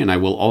speaking. And I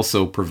will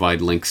also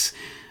provide links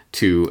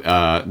to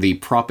the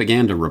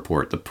propaganda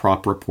report, the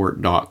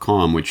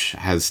propreport.com, which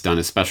has done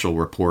a special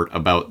report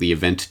about the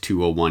Event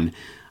 201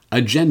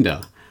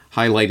 agenda,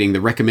 highlighting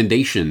the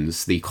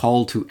recommendations, the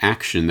call to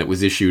action that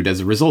was issued as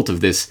a result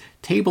of this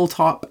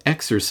tabletop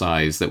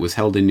exercise that was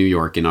held in New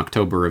York in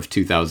October of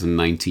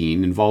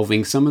 2019,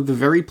 involving some of the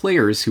very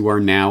players who are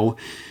now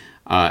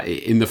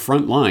in the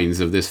front lines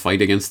of this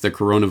fight against the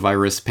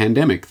coronavirus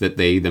pandemic that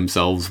they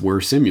themselves were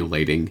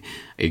simulating,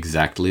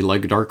 exactly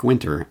like Dark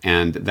Winter.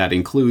 And that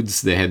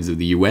includes the heads of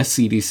the US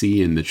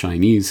CDC and the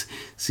Chinese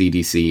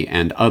CDC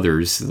and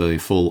others. The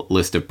full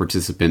list of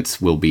participants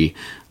will be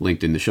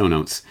linked in the show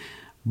notes.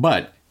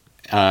 But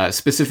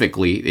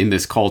specifically in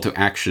this call to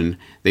action,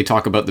 they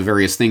talk about the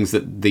various things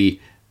that the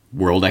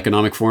World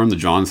Economic Forum, the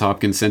Johns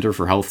Hopkins Center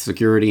for Health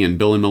Security, and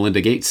Bill and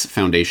Melinda Gates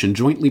Foundation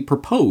jointly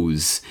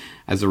propose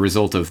as a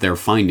result of their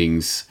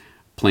findings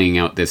playing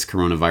out this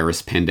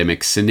coronavirus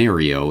pandemic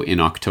scenario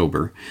in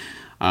October.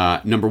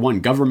 Number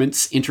one,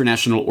 governments,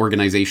 international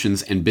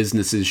organizations, and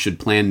businesses should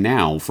plan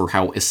now for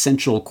how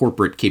essential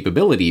corporate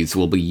capabilities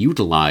will be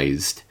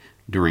utilized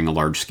during a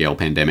large-scale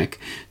pandemic.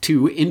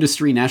 2,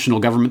 industry, national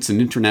governments, and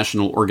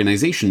international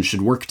organizations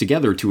should work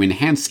together to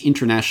enhance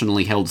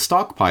internationally held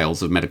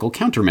stockpiles of medical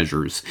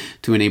countermeasures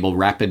to enable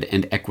rapid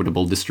and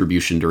equitable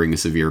distribution during a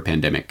severe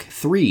pandemic.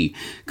 3,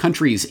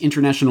 countries,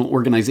 international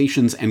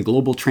organizations, and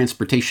global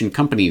transportation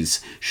companies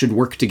should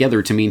work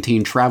together to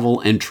maintain travel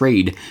and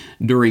trade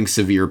during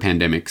severe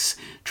pandemics.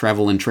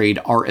 Travel and trade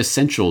are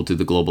essential to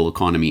the global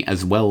economy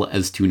as well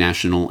as to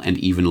national and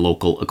even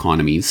local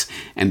economies,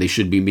 and they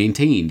should be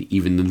maintained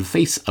even in the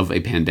face of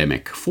a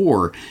pandemic.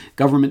 4,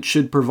 government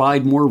should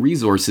provide more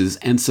resources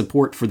and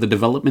support for the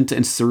development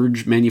and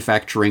surge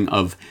manufacturing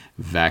of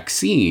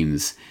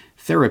vaccines,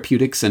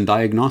 therapeutics, and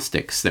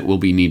diagnostics that will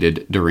be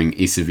needed during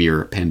a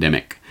severe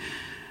pandemic.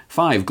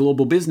 5,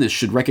 global business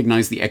should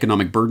recognize the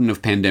economic burden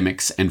of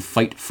pandemics and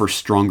fight for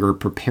stronger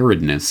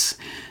preparedness.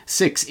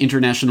 6,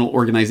 international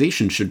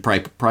organizations should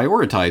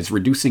prioritize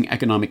reducing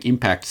economic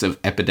impacts of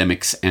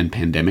epidemics and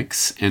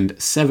pandemics. And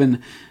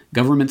 7,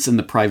 governments and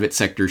the private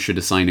sector should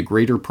assign a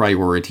greater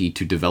priority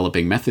to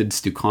developing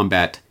methods to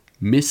combat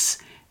mis-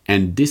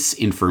 and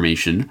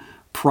disinformation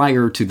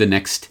prior to the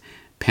next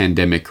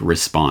pandemic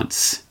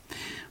response.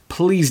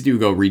 Please do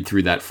go read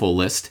through that full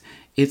list.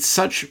 It's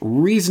such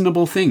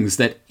reasonable things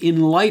that,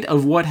 in light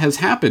of what has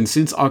happened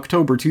since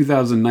October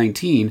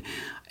 2019,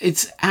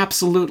 it's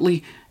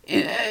absolutely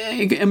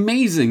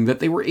amazing that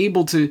they were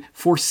able to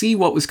foresee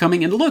what was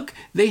coming. And look,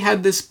 they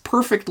had this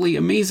perfectly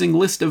amazing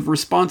list of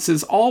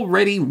responses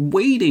already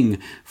waiting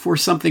for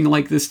something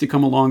like this to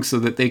come along so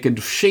that they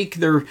could shake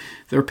their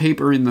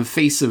paper in the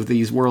face of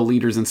these world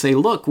leaders and say,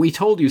 look, we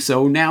told you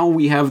so. Now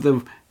we have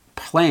the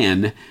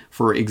plan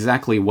for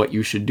exactly what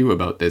you should do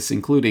about this,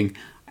 including,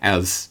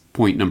 as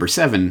point number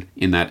 7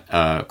 in that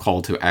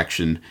call to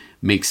action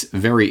makes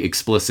very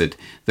explicit,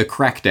 the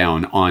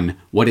crackdown on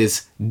what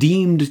is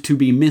deemed to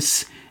be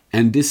mis-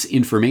 and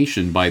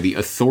disinformation by the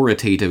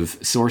authoritative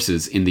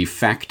sources in the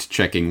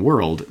fact-checking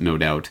world, no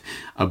doubt,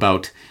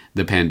 about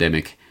the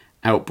pandemic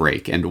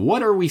outbreak. And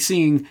what are we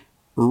seeing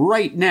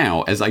right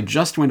now? As I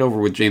just went over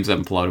with James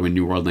Evan Pilato in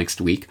New World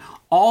Next Week,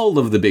 all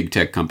of the big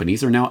tech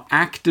companies are now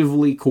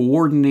actively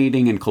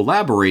coordinating and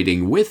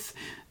collaborating with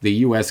the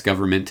US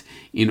government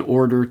in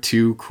order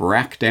to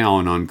crack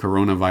down on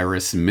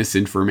coronavirus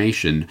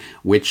misinformation,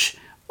 which,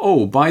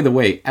 oh, by the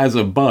way, as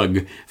a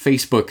bug,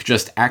 Facebook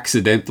just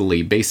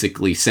accidentally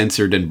basically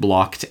censored and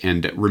blocked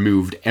and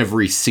removed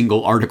every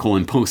single article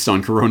and post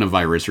on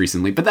coronavirus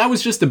recently. But that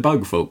was just a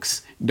bug,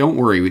 folks. Don't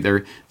worry,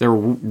 they're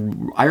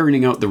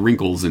ironing out the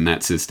wrinkles in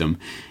that system,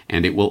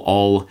 and it will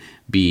all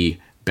be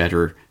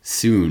better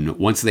soon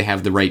once they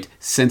have the right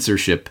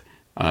censorship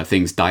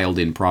things dialed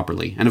in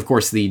properly. And of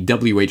course, the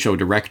WHO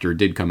director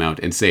did come out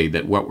and say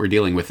that what we're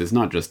dealing with is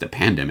not just a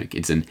pandemic,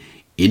 it's an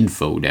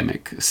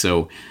infodemic.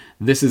 So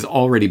this has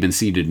already been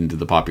seeded into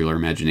the popular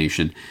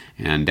imagination,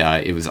 and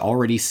it was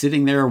already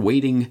sitting there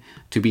waiting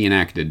to be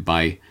enacted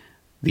by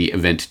the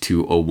Event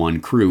 201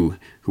 crew,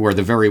 who are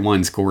the very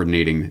ones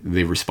coordinating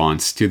the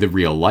response to the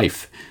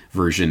real-life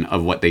version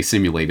of what they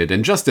simulated.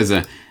 And just as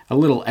a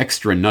little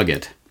extra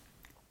nugget,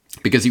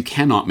 because you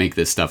cannot make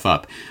this stuff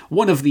up,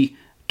 one of the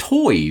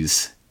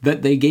toys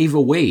that they gave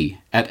away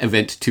at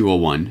Event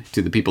 201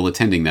 to the people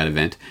attending that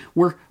event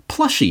were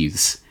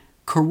plushies,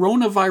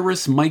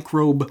 coronavirus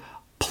microbe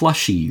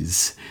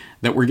plushies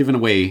that were given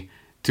away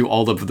to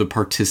all of the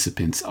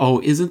participants.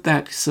 Oh, isn't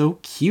that so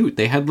cute?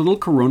 They had little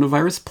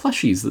coronavirus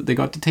plushies that they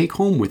got to take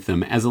home with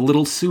them as a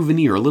little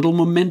souvenir, a little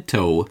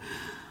memento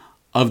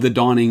of the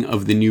dawning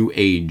of the new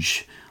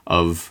age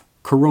of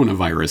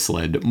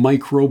coronavirus-led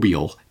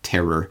microbial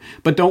terror.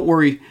 But don't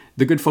worry,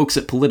 the good folks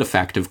at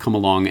PolitiFact have come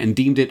along and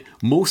deemed it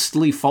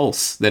mostly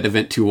false that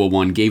Event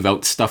 201 gave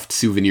out stuffed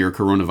souvenir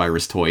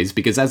coronavirus toys,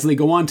 because as they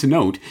go on to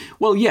note,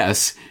 well,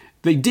 yes,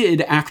 they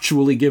did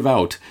actually give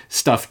out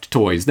stuffed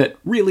toys that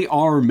really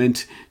are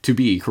meant to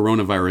be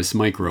coronavirus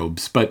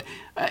microbes, but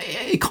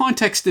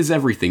context is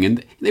everything,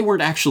 and they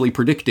weren't actually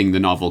predicting the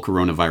novel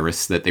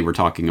coronavirus that they were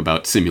talking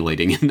about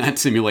simulating in that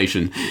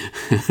simulation.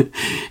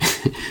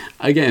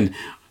 Again,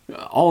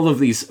 all of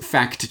these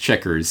fact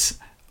checkers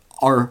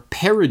are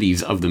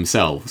parodies of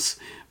themselves,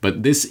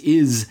 but this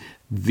is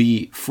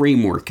the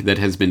framework that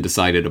has been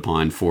decided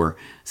upon for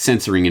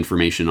censoring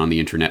information on the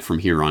internet from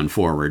here on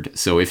forward.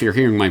 So if you're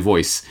hearing my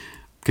voice,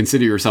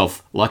 consider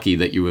yourself lucky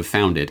that you have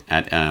found it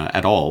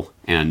at all,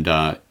 and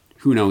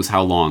who knows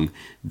how long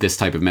this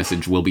type of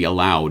message will be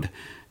allowed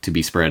to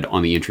be spread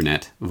on the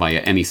internet via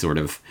any sort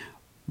of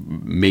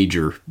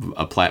major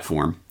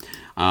platform.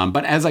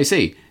 But as I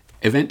say,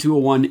 Event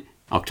 201,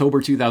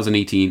 October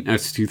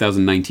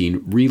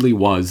 2019 really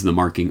was the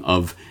marking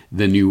of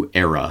the new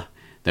era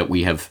that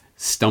we have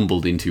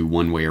stumbled into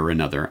one way or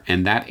another.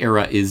 And that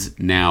era is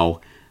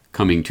now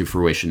coming to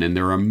fruition. And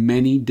there are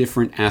many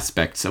different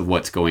aspects of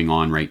what's going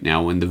on right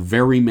now, and the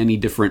very many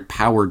different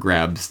power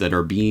grabs that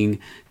are being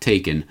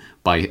taken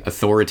by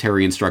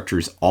authoritarian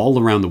structures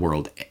all around the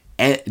world.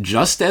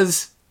 Just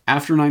as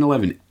after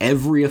 9/11,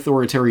 every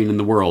authoritarian in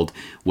the world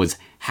was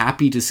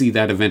happy to see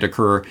that event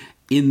occur,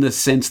 in the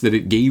sense that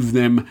it gave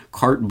them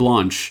carte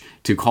blanche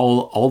to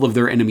call all of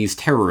their enemies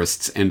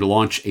terrorists and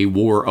launch a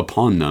war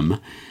upon them.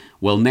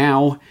 Well,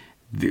 now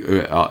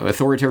the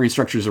authoritarian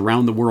structures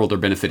around the world are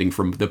benefiting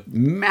from the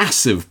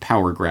massive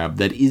power grab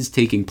that is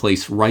taking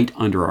place right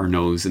under our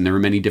nose. And there are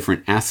many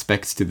different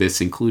aspects to this,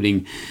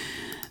 including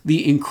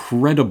the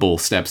incredible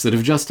steps that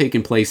have just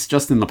taken place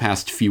just in the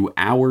past few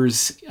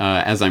hours.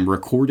 As I'm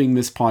recording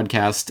this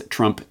podcast,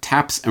 Trump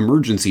taps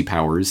emergency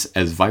powers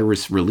as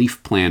virus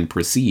relief plan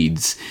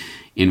proceeds,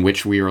 in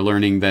which we are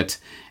learning that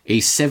a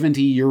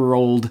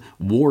 70-year-old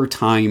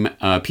wartime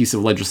piece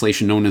of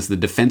legislation known as the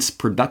Defense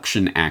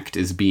Production Act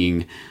is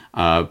being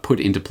put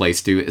into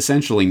place to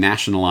essentially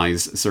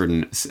nationalize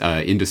certain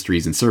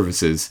industries and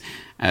services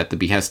at the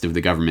behest of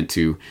the government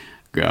to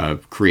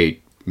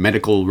create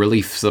medical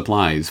relief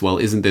supplies. Well,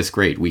 isn't this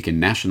great? We can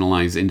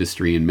nationalize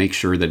industry and make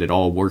sure that it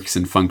all works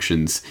and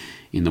functions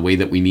in the way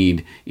that we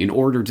need in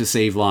order to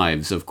save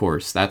lives, of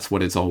course. That's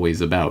what it's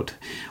always about.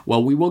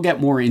 Well, we will get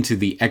more into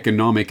the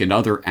economic and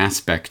other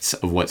aspects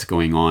of what's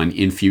going on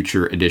in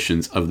future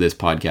editions of this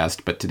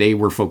podcast, but today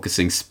we're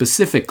focusing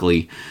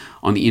specifically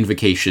on the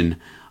invocation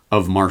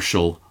of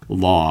martial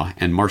law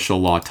and martial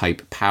law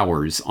type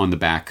powers on the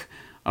back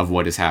of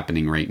what is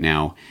happening right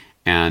now.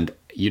 And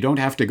you don't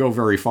have to go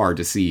very far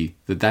to see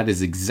that that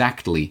is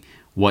exactly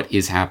what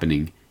is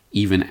happening,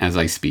 even as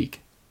I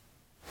speak.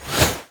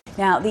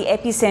 Now, the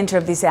epicenter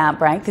of this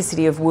outbreak, the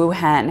city of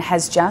Wuhan,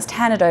 has just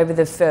handed over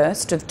the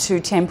first of 2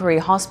 temporary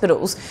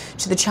hospitals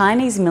to the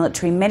Chinese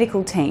military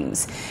medical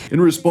teams.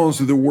 In response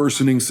to the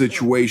worsening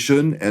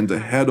situation and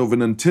ahead of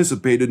an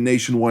anticipated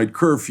nationwide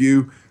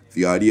curfew,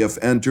 the IDF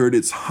entered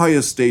its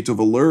highest state of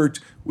alert,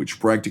 which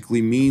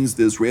practically means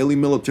the Israeli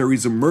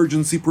military's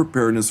emergency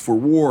preparedness for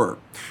war.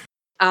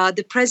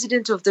 The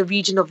president of the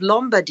region of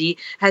Lombardy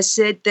has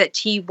said that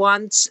he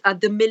wants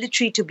the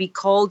military to be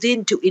called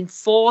in to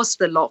enforce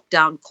the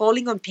lockdown,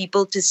 calling on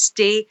people to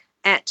stay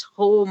at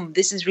home.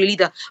 This is really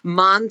the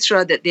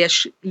mantra that they're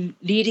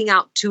leading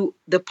out to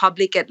the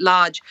public at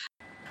large.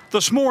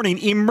 This morning,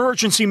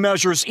 emergency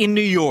measures in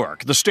New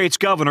York. The state's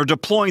governor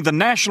deploying the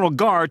National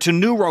Guard to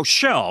New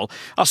Rochelle,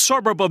 a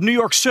suburb of New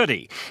York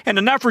City, in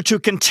an effort to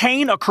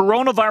contain a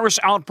coronavirus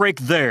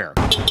outbreak there.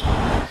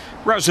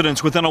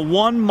 Residents within a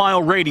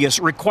 1-mile radius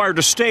required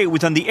to stay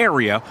within the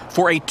area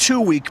for a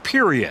 2-week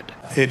period.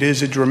 It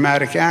is a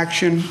dramatic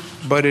action,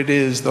 but it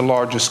is the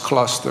largest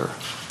cluster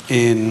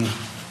in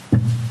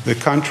the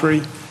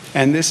country,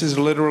 and this is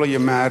literally a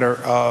matter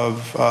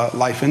of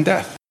life and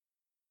death.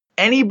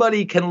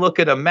 Anybody can look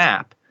at a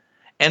map,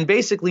 and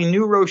basically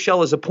New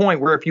Rochelle is a point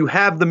where if you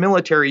have the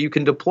military, you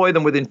can deploy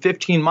them within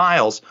 15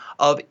 miles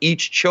of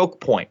each choke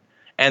point.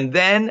 And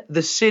then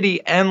the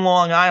city and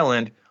Long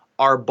Island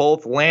are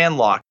both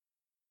landlocked.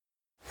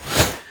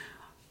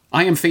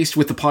 I am faced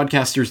with the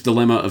podcaster's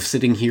dilemma of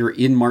sitting here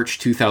in March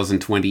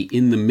 2020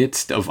 in the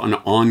midst of an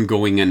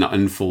ongoing and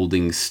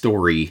unfolding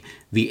story,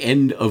 the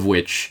end of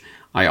which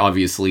I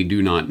obviously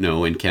do not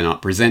know and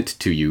cannot present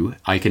to you.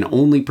 I can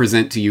only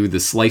present to you the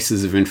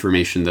slices of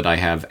information that I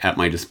have at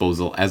my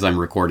disposal as I'm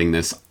recording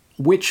this,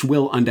 which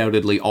will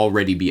undoubtedly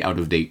already be out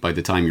of date by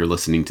the time you're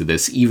listening to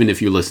this, even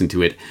if you listen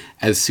to it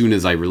as soon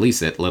as I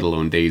release it, let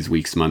alone days,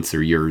 weeks, months,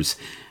 or years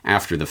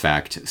after the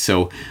fact.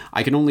 So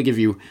I can only give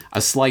you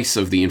a slice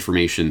of the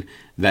information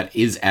that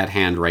is at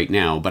hand right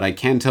now, but I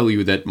can tell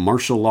you that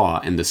martial law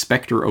and the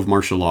specter of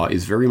martial law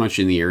is very much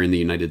in the air in the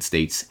United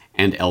States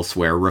and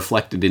elsewhere,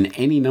 reflected in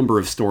any number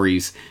of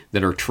stories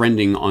that are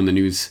trending on the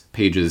news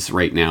pages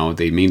right now,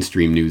 the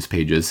mainstream news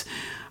pages,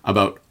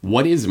 about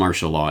what is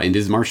martial law and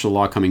is martial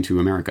law coming to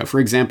America. For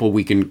example,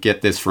 we can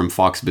get this from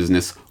Fox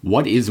Business.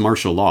 What is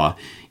martial law?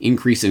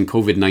 Increase in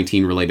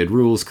COVID-19 related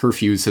rules,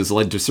 curfews has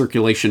led to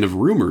circulation of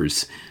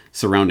rumors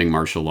surrounding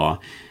martial law,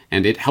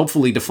 and it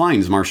helpfully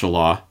defines martial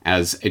law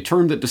as a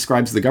term that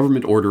describes the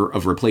government order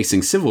of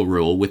replacing civil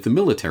rule with the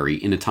military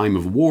in a time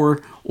of war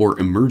or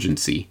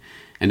emergency.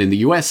 And in the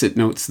US, it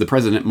notes the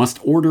president must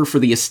order for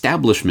the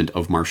establishment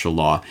of martial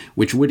law,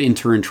 which would in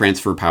turn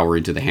transfer power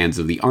into the hands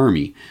of the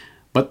army.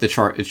 But the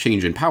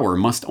change in power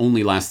must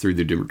only last through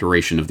the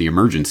duration of the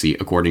emergency,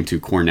 according to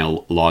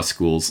Cornell Law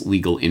School's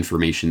Legal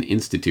Information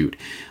Institute.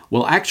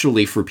 Well,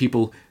 actually, for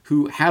people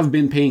who have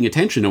been paying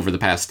attention over the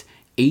past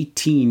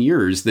 18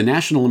 years, the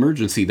national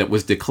emergency that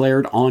was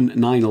declared on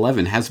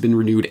 9/11 has been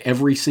renewed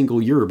every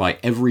single year by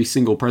every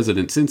single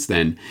president since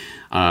then.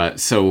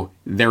 So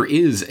there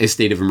is a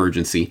state of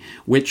emergency,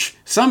 which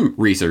some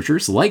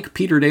researchers, like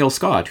Peter Dale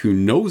Scott, who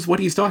knows what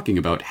he's talking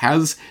about,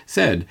 has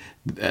said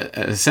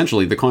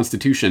essentially the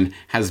Constitution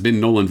has been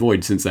null and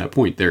void since that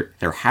point. There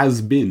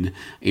has been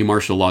a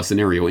martial law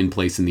scenario in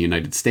place in the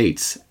United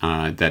States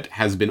that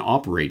has been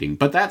operating.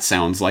 But that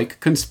sounds like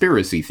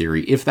conspiracy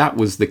theory. If that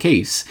was the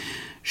case,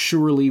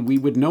 surely we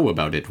would know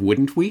about it,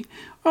 wouldn't we?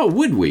 Oh,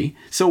 would we?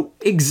 So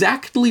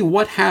exactly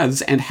what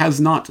has and has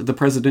not the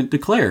president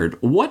declared?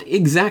 What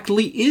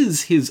exactly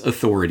is his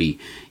authority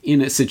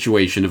in a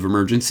situation of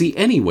emergency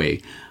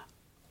anyway?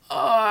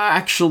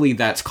 Actually,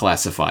 that's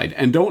classified.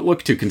 And don't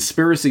look to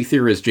conspiracy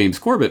theorist James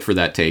Corbett for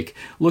that take.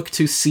 Look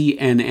to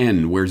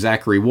CNN, where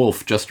Zachary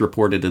Wolf just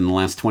reported in the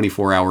last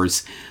 24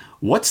 hours,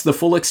 what's the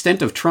full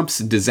extent of Trump's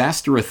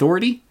disaster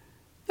authority?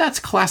 That's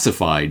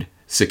classified,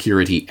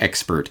 security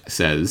expert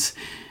says.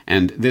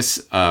 And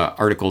this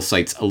article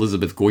cites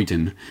Elizabeth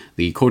Goyton,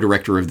 the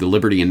co-director of the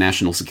Liberty and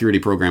National Security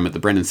Program at the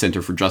Brennan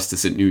Center for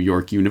Justice at New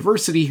York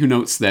University, who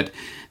notes that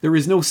there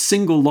is no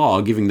single law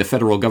giving the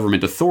federal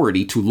government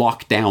authority to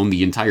lock down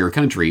the entire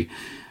country,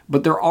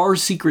 but there are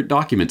secret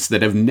documents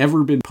that have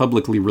never been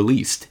publicly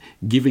released,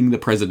 giving the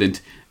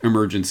president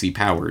emergency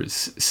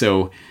powers.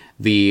 So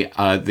the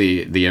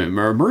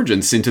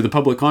emergence into the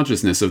public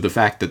consciousness of the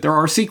fact that there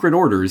are secret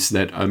orders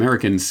that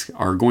Americans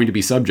are going to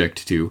be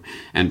subject to,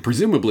 and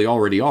presumably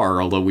already are,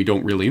 although we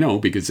don't really know,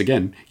 because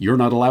again, you're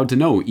not allowed to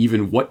know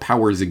even what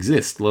powers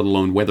exist, let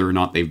alone whether or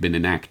not they've been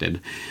enacted.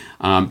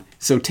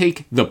 So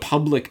take the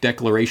public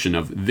declaration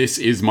of this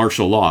is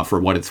martial law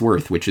for what it's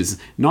worth, which is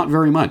not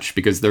very much,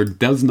 because there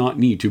does not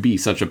need to be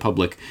such a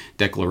public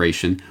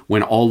declaration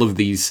when all of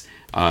these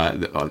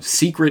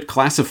secret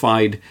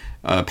classified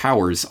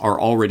powers are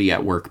already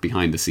at work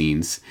behind the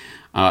scenes.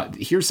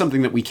 Here's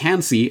something that we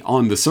can see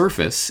on the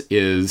surface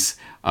is,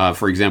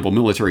 for example,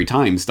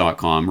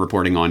 militarytimes.com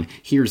reporting on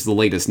here's the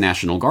latest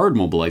National Guard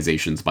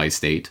mobilizations by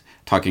state,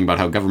 talking about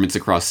how governments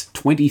across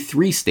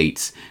 23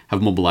 states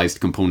have mobilized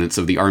components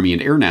of the Army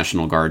and Air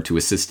National Guard to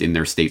assist in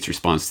their state's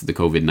response to the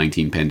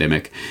COVID-19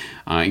 pandemic,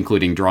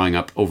 including drawing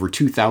up over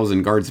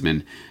 2,000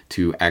 guardsmen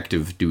to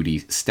active duty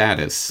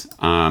status.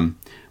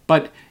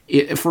 But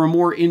for a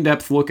more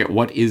in-depth look at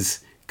what is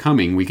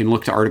coming, we can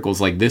look to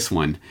articles like this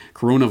one,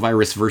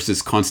 Coronavirus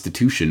versus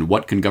Constitution,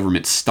 What Can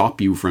Government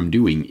Stop You From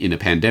Doing in a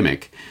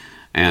Pandemic?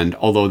 And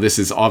although this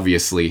is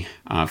obviously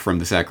from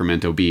the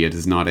Sacramento Bee, it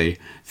is not a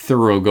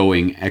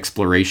thoroughgoing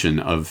exploration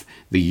of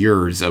the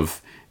years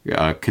of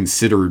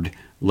considered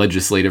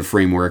legislative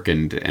framework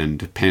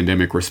and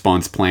pandemic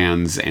response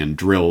plans and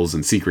drills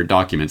and secret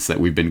documents that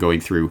we've been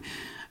going through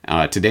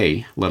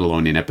today, let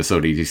alone in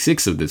episode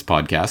 86 of this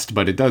podcast,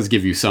 but it does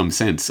give you some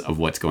sense of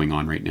what's going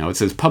on right now. It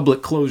says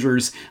public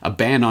closures, a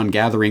ban on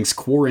gatherings,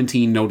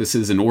 quarantine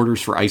notices, and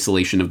orders for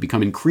isolation have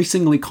become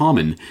increasingly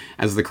common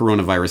as the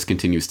coronavirus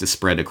continues to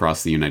spread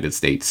across the United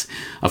States.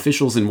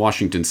 Officials in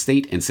Washington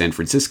State and San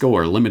Francisco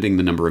are limiting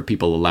the number of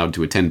people allowed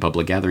to attend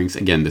public gatherings.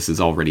 Again, this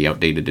is already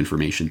outdated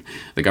information.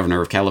 The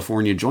governor of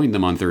California joined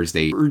them on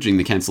Thursday, urging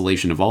the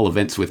cancellation of all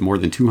events with more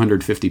than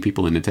 250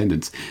 people in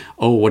attendance.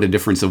 Oh, what a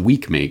difference a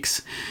week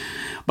makes.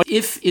 But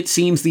if it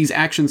seems these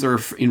actions are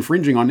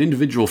infringing on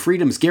individual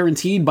freedoms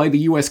guaranteed by the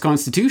U.S.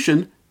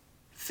 Constitution,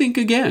 think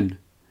again.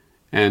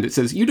 And it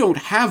says, you don't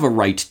have a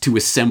right to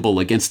assemble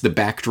against the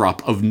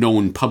backdrop of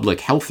known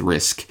public health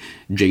risk,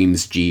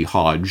 James G.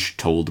 Hodge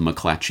told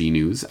McClatchy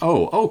News.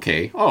 Oh,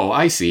 okay. Oh,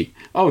 I see.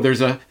 Oh,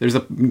 there's a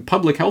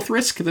public health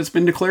risk that's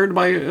been declared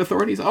by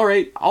authorities? All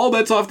right, all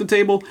bets off the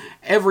table.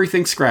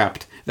 Everything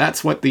scrapped.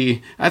 That's what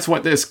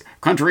this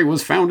country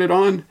was founded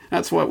on.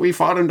 That's what we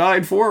fought and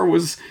died for,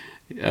 was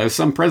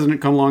some president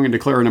come along and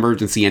declare an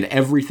emergency, and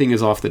everything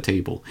is off the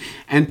table.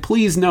 And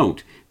please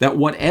note that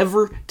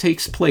whatever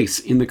takes place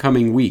in the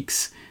coming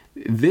weeks,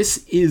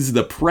 this is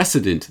the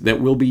precedent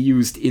that will be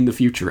used in the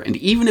future. And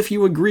even if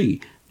you agree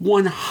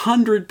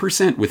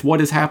 100% with what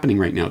is happening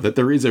right now, that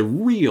there is a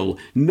real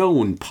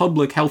known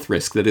public health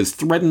risk that is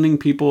threatening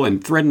people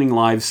and threatening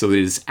lives, so it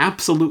is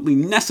absolutely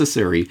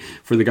necessary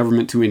for the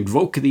government to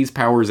invoke these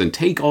powers and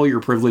take all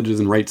your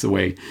privileges and rights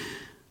away,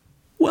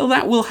 well,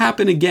 that will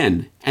happen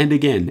again and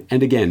again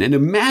and again.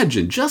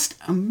 And just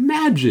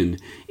imagine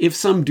if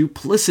some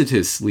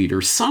duplicitous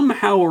leader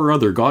somehow or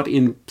other got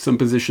in some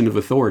position of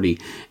authority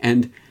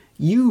and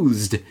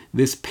used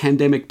this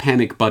pandemic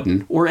panic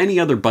button or any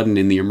other button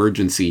in the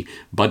emergency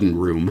button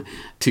room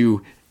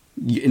to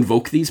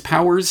invoke these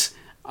powers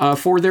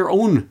for their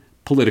own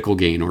political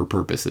gain or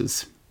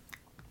purposes.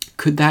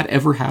 Could that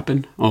ever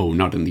happen? Oh,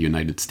 not in the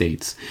United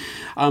States.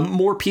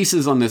 More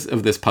pieces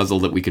of this puzzle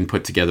that we can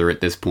put together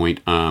at this point.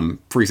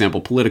 For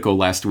example, Politico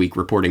last week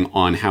reporting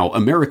on how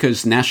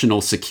America's national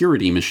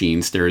security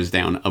machine stares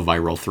down a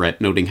viral threat,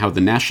 noting how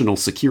the National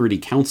Security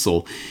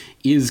Council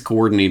is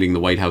coordinating the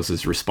White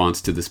House's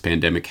response to this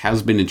pandemic,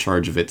 has been in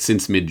charge of it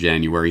since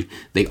mid-January.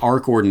 They are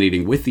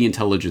coordinating with the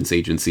intelligence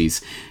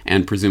agencies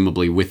and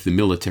presumably with the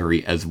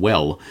military as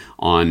well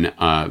on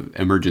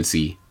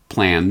emergency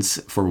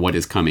plans for what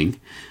is coming.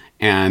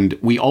 And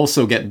we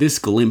also get this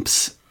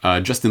glimpse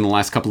just in the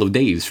last couple of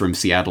days from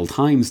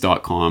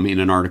SeattleTimes.com in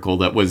an article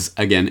that was,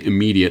 again,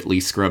 immediately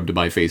scrubbed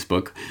by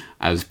Facebook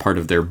as part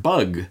of their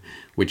bug,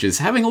 which is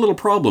having a little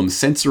problem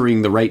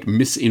censoring the right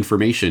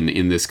misinformation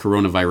in this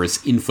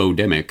coronavirus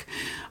infodemic.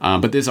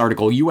 But this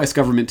article, U.S.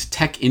 government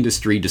tech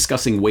industry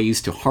discussing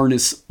ways to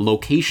harness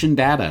location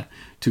data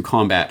to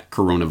combat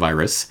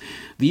coronavirus.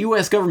 The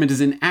U.S. government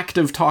is in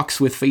active talks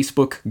with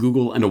Facebook,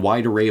 Google, and a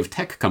wide array of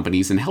tech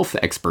companies and health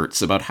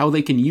experts about how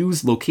they can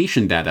use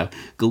location data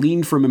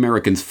gleaned from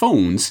Americans'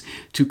 phones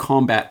to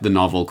combat the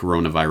novel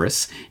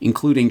coronavirus,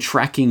 including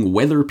tracking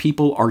whether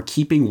people are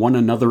keeping one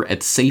another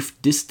at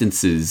safe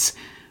distances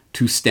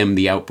to stem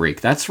the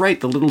outbreak. That's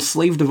right, the little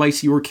slave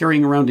device you are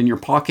carrying around in your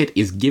pocket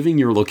is giving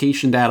your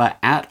location data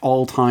at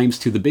all times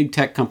to the big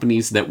tech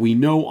companies that we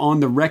know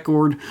on the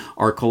record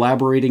are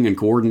collaborating and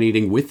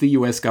coordinating with the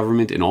US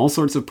government in all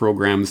sorts of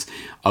programs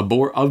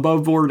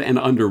above board and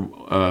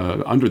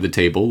under the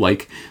table,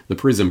 like the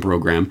PRISM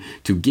program,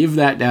 to give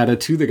that data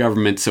to the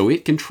government so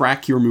it can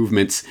track your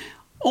movements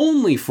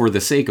only for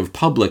the sake of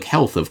public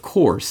health, of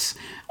course.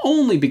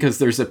 Only because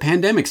there's a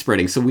pandemic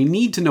spreading, so we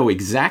need to know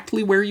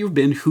exactly where you've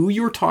been, who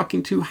you're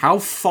talking to, how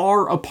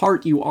far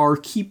apart you are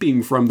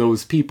keeping from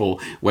those people,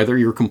 whether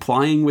you're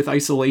complying with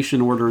isolation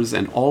orders,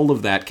 and all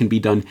of that can be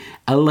done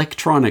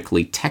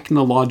electronically,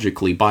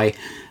 technologically, by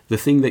the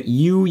thing that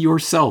you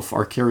yourself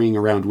are carrying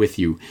around with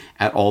you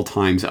at all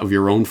times of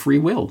your own free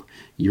will.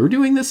 You're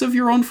doing this of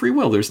your own free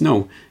will. There's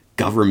no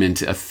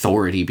government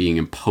authority being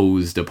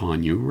imposed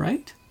upon you,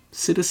 right,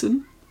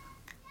 citizen?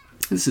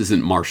 This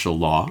isn't martial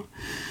law.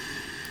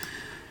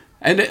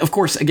 And of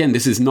course, again,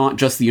 this is not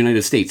just the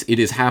United States. It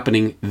is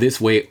happening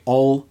this way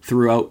all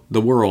throughout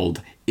the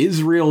world.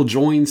 Israel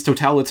joins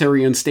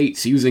totalitarian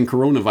states using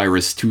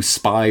coronavirus to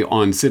spy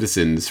on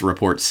citizens,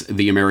 reports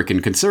the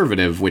American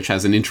Conservative, which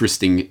has an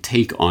interesting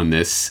take on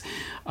this.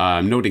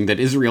 Noting that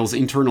Israel's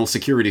internal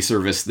security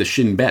service, the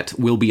Shin Bet,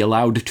 will be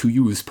allowed to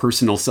use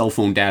personal cell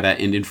phone data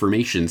and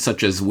information,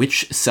 such as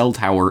which cell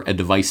tower a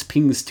device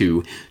pings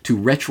to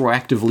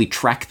retroactively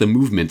track the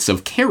movements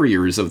of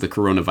carriers of the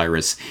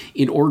coronavirus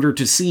in order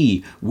to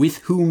see with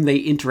whom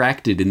they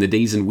interacted in the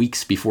days and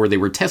weeks before they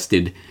were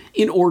tested,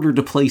 in order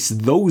to place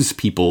those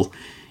people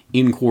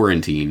in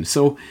quarantine.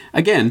 So,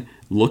 again,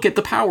 look at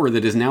the power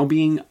that is now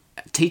being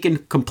taken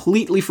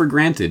completely for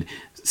granted.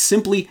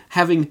 Simply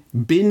having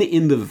been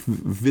in the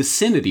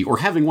vicinity, or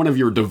having one of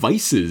your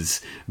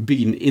devices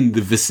been in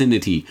the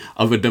vicinity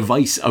of a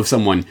device of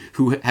someone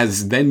who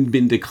has then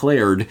been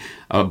declared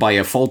by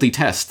a faulty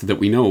test that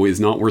we know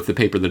is not worth the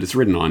paper that it's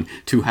written on,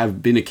 to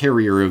have been a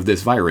carrier of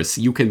this virus,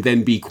 you can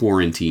then be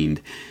quarantined.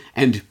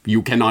 And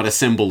you cannot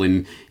assemble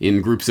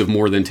in groups of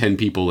more than 10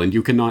 people, and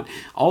you cannot...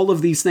 All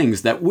of these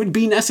things that would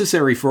be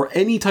necessary for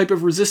any type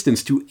of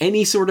resistance to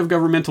any sort of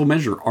governmental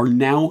measure are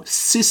now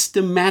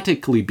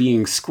systematically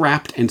being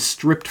scrapped and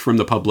stripped from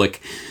the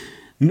public,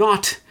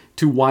 not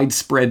to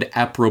widespread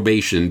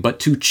approbation, but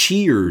to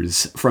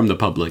cheers from the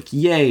public.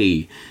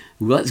 Yay!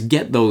 Let's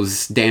get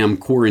those damn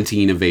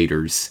quarantine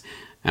evaders.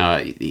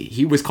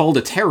 He was called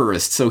a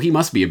terrorist, so he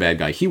must be a bad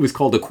guy. He was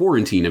called a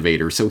quarantine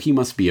evader, so he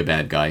must be a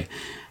bad guy.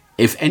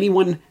 If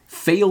anyone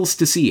fails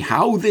to see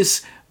how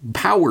this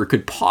power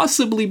could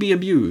possibly be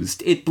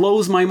abused, it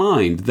blows my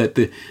mind that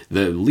the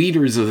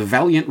leaders of the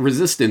valiant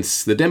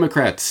resistance, the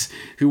Democrats,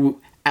 who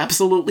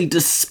absolutely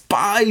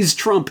despise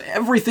Trump,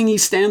 everything he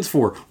stands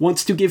for,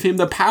 wants to give him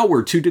the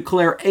power to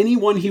declare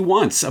anyone he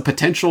wants a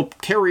potential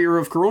carrier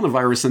of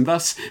coronavirus and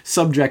thus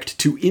subject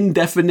to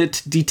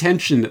indefinite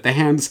detention at the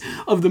hands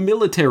of the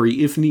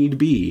military if need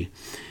be.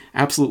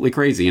 Absolutely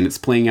crazy, and it's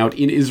playing out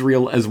in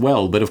Israel as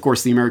well. But of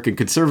course, the American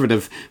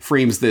Conservative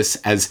frames this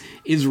as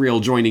Israel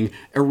joining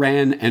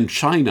Iran and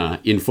China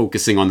in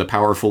focusing on the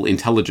powerful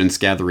intelligence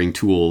gathering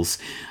tools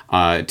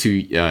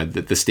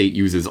that the state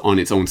uses on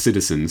its own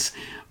citizens.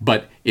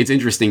 But it's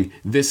interesting,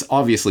 this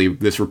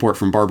report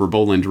from Barbara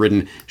Boland,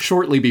 written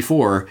shortly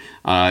before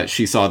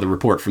she saw the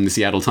report from the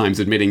Seattle Times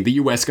admitting the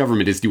US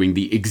government is doing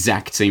the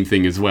exact same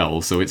thing as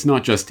well. So it's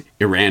not just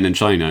Iran and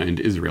China and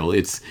Israel,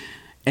 it's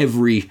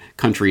every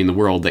country in the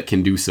world that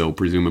can do so,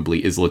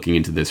 presumably, is looking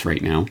into this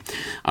right now.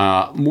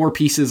 More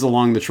pieces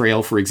along the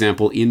trail, for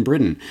example, in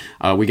Britain.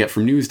 We get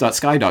from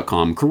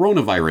news.sky.com,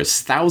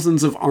 coronavirus.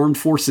 Thousands of armed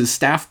forces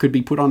staff could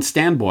be put on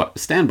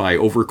standby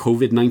over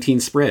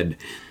COVID-19 spread.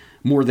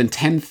 More than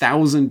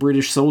 10,000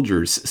 British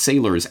soldiers,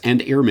 sailors,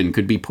 and airmen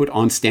could be put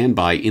on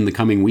standby in the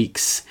coming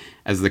weeks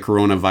as the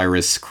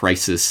coronavirus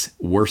crisis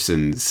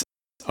worsens.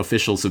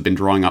 Officials have been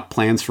drawing up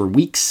plans for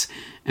weeks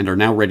and are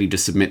now ready to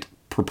submit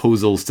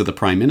proposals to the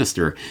Prime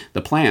Minister.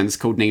 The plans,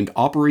 codenamed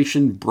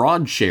Operation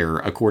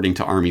Broadshare, according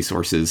to Army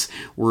sources,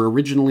 were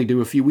originally due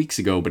a few weeks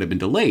ago, but have been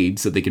delayed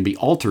so they can be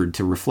altered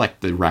to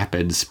reflect the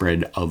rapid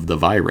spread of the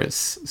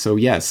virus. So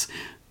yes,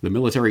 the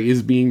military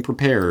is being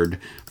prepared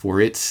for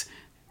its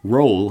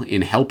role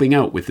in helping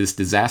out with this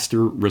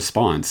disaster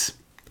response.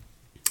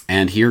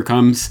 And here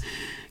comes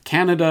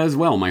Canada as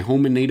well, my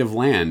home and native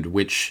land,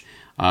 which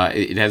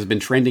it has been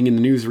trending in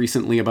the news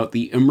recently about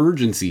the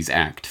Emergencies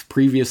Act,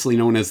 previously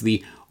known as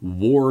the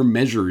War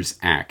Measures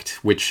Act,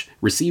 which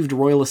received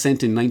royal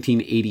assent in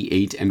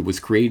 1988 and was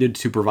created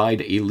to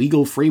provide a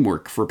legal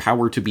framework for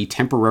power to be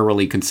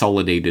temporarily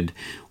consolidated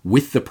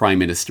with the Prime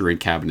Minister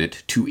and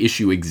Cabinet to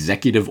issue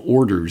executive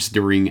orders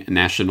during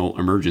national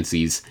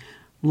emergencies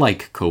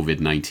like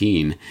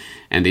COVID-19.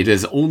 And it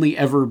has only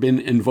ever been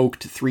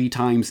invoked 3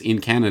 times in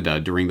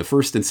Canada during the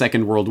First and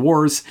Second World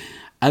Wars,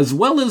 as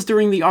well as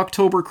during the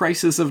October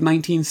Crisis of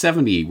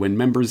 1970, when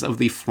members of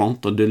the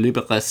Front de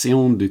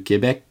Libération du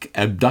Québec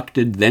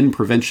abducted then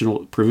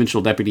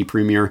provincial Deputy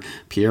Premier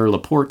Pierre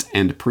Laporte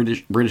and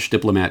British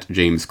diplomat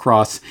James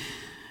Cross.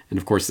 And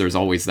of course, there's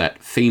always that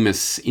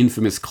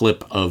infamous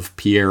clip of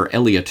Pierre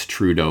Elliott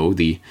Trudeau,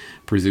 the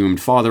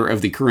presumed father of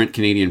the current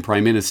Canadian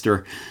Prime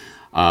Minister,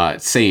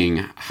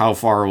 saying, "How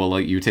far will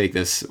you take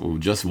this? Oh,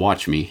 just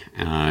watch me,"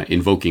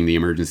 invoking the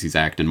Emergencies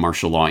Act and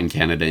martial law in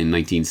Canada in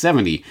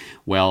 1970.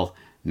 Well,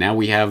 now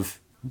we have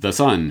the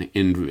sun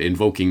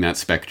invoking that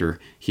specter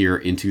here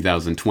in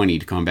 2020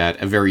 to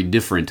combat a very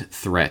different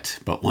threat,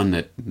 but one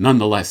that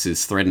nonetheless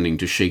is threatening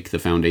to shake the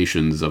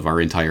foundations of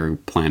our entire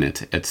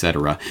planet,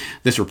 etc.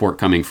 This report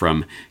coming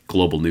from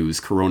Global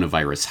News,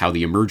 Coronavirus, how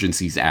the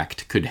Emergencies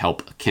Act could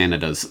help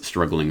Canada's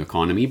struggling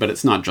economy. But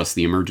it's not just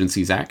the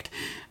Emergencies Act.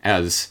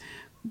 As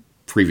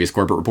previous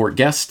Corbett Report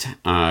guest,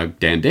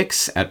 Dan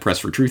Dix at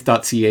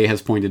pressfortruth.ca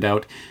has pointed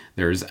out,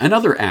 there's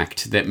another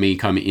act that may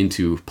come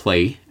into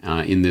play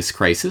in this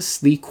crisis,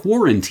 the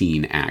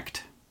Quarantine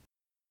Act.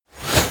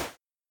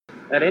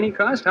 At any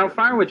cost? How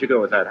far would you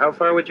go with that? How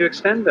far would you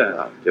extend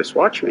that? Just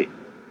watch me.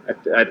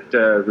 At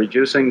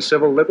reducing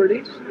civil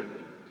liberties?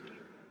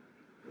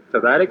 To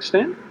that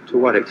extent? To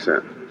what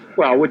extent?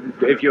 Well,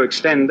 if you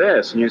extend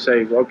this and you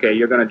say, okay,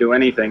 you're going to do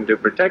anything to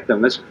protect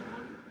them, this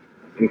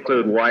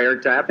include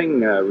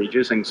wiretapping,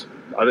 reducing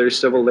other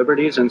civil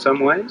liberties in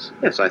some ways?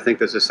 Yes, I think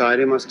the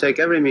society must take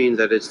every means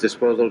at its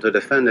disposal to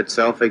defend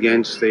itself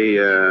against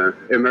the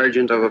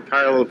emergence of a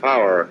parallel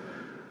power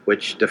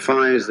which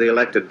defies the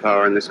elected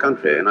power in this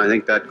country. And I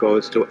think that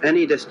goes to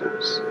any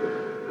distance.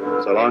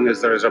 So long as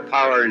there's a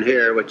power in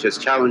here which is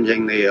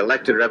challenging the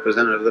elected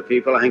representative of the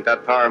people, I think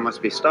that power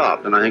must be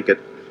stopped. And I think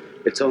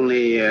it's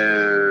only,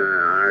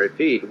 I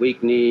repeat,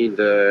 weak-kneed,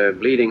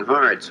 bleeding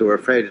hearts who are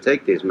afraid to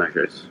take these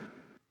measures.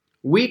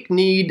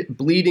 Weak-kneed,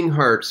 bleeding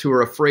hearts who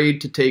are afraid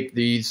to take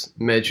these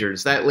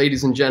measures. That,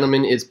 ladies and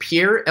gentlemen, is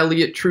Pierre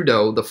Elliott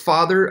Trudeau, the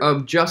father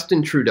of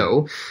Justin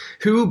Trudeau,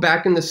 who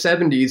back in the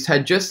 70s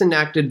had just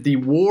enacted the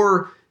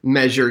War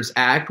Measures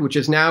Act, which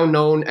is now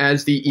known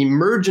as the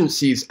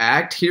Emergencies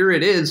Act. Here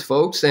it is,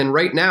 folks, and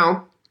right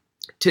now,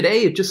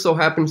 today, it just so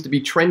happens to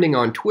be trending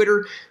on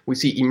Twitter. We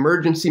see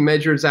Emergency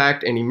Measures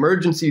Act and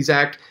Emergencies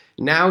Act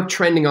now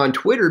trending on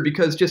Twitter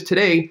because just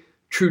today,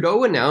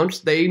 Trudeau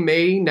announced they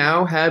may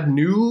now have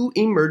new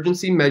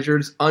emergency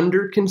measures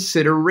under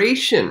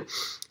consideration.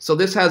 So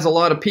this has a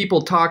lot of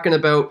people talking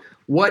about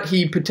what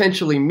he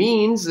potentially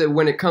means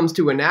when it comes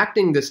to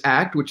enacting this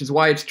act, which is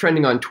why it's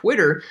trending on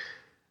Twitter.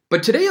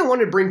 But today I want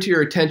to bring to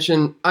your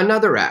attention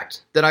another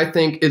act that I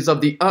think is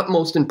of the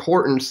utmost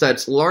importance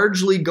that's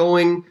largely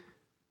going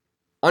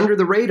under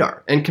the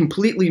radar and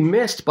completely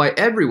missed by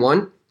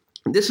everyone.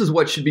 This is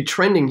what should be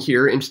trending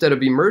here instead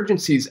of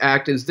Emergencies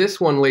Act is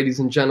this one, ladies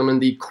and gentlemen,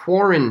 the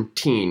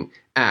Quarantine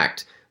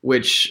Act,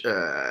 which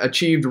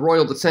achieved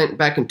royal descent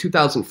back in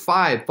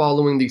 2005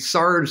 following the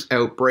SARS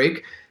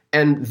outbreak.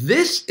 And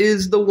this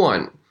is the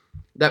one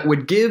that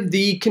would give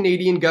the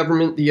Canadian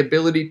government the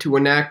ability to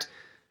enact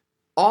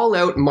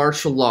all-out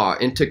martial law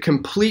and to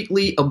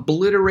completely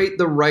obliterate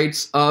the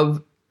rights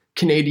of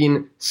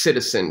Canadian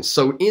citizens.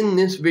 So in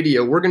this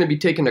video, we're going to be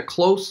taking a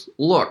close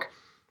look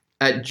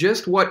at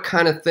just what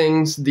kind of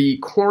things the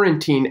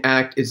Quarantine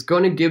Act is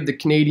going to give the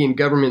Canadian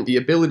government the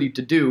ability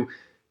to do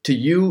to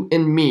you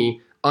and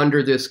me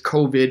under this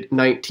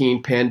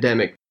COVID-19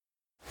 pandemic.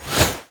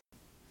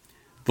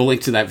 The link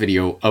to that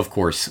video, of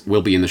course,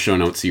 will be in the show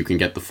notes so you can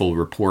get the full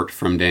report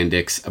from Dan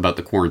Dix about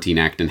the Quarantine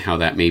Act and how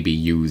that may be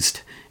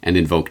used and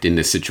invoked in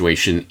this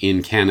situation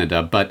in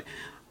Canada. But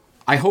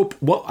I hope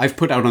what I've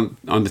put out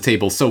on the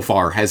table so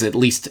far has at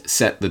least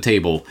set the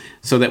table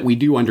so that we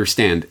do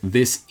understand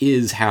this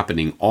is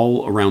happening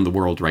all around the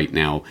world right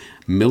now.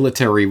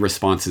 Military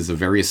responses of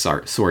various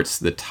sorts,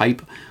 the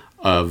type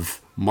of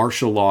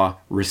martial law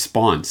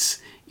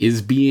response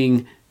is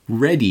being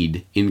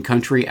readied in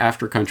country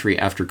after country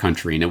after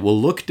country. And it will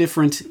look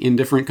different in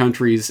different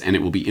countries and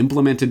it will be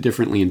implemented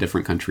differently in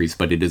different countries,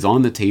 but it is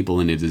on the table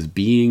and it is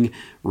being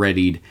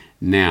readied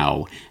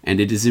now.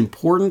 And it is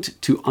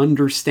important to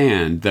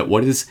understand that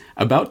what is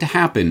about to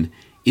happen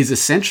is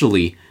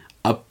essentially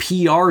a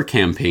PR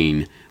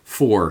campaign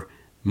for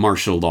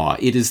martial law.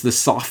 It is the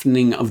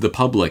softening of the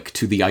public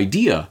to the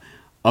idea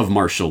of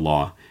martial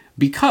law,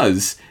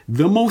 because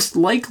the most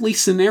likely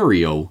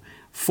scenario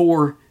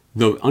for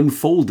the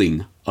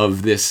unfolding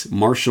of this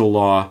martial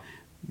law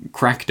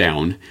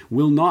crackdown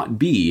will not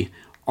be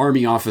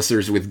army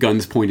officers with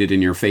guns pointed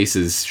in your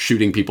faces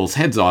shooting people's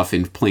heads off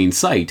in plain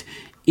sight.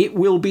 It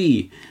will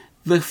be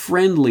the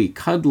friendly,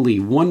 cuddly,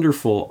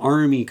 wonderful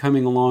army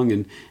coming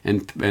along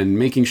and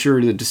making sure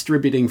that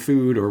distributing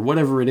food or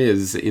whatever it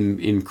is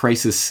in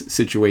crisis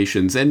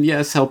situations, and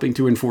yes, helping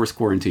to enforce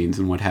quarantines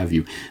and what have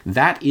you.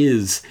 That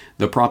is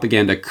the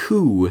propaganda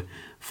coup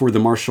for the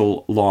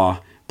martial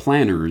law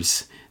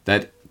planners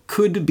that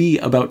could be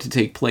about to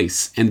take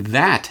place. And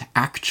that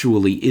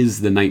actually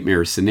is the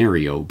nightmare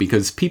scenario,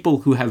 because people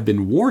who have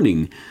been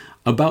warning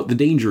about the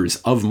dangers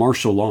of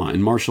martial law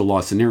and martial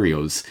law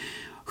scenarios,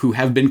 who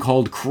have been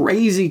called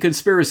crazy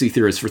conspiracy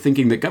theorists for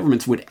thinking that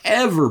governments would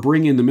ever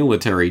bring in the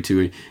military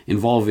to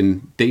involve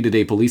in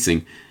day-to-day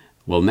policing.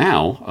 Well,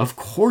 now, of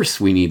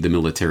course we need the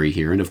military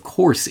here, and of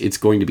course it's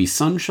going to be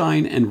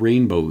sunshine and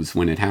rainbows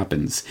when it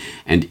happens.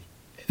 And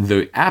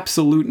the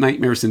absolute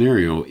nightmare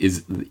scenario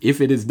is if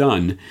it is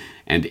done,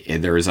 and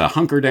there is a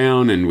hunker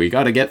down, and we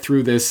got to get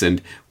through this,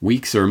 and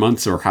weeks or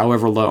months or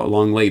however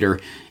long later,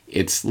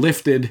 it's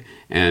lifted,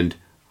 and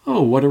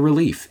oh, what a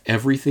relief.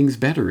 Everything's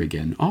better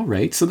again. All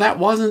right, so that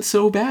wasn't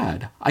so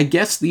bad. I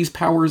guess these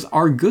powers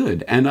are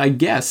good, and I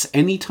guess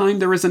anytime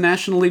there is a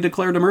nationally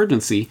declared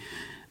emergency,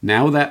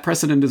 now that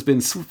precedent has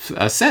been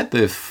set,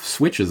 the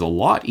switch is a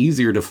lot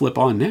easier to flip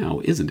on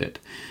now, isn't it?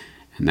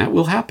 And that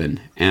will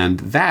happen, and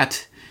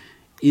that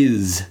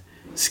is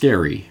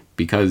scary,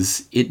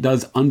 because it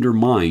does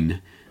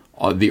undermine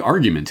the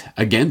argument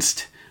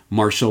against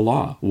martial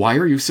law. Why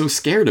are you so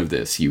scared of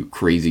this, you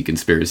crazy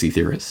conspiracy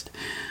theorist?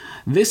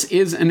 This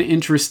is an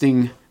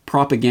interesting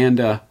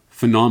propaganda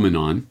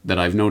phenomenon that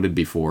I've noted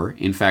before.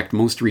 In fact,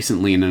 most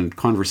recently in a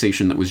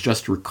conversation that was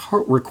just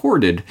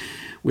recorded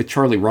with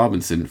Charlie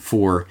Robinson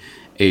for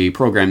a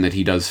program that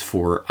he does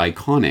for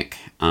Iconic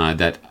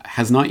that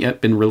has not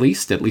yet been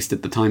released, at least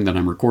at the time that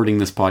I'm recording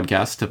this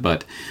podcast,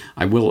 but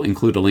I will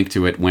include a link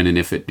to it when and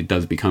if it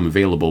does become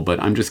available.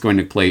 But I'm just going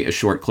to play a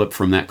short clip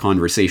from that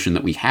conversation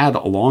that we had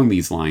along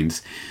these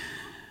lines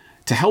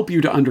to help you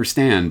to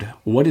understand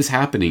what is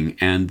happening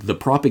and the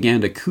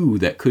propaganda coup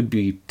that could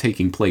be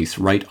taking place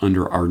right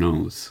under our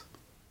nose.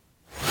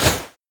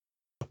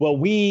 Well,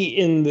 we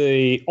in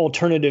the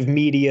alternative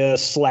media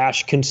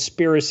 /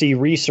 conspiracy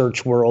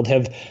research world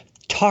have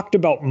talked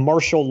about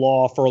martial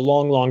law for a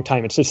long, long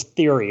time. It's this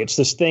theory. It's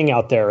this thing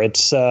out there.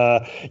 It's,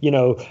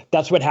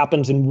 that's what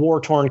happens in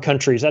war-torn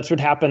countries. That's what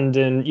happened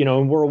in,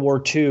 in World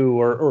War II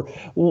or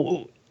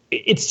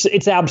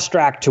it's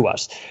abstract to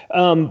us.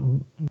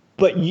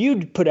 But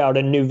you'd put out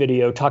a new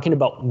video talking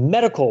about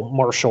medical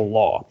martial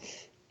law.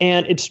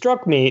 And it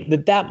struck me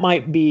that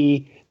might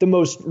be the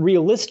most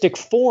realistic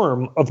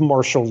form of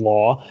martial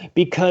law,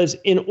 because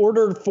in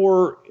order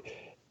for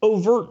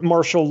overt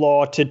martial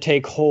law to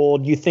take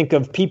hold, you think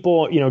of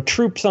people,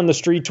 troops on the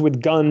streets with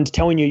guns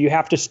telling you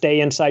have to stay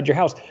inside your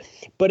house.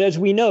 But as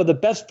we know, the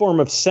best form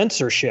of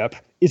censorship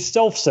is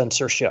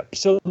self-censorship.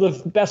 So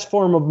the best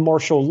form of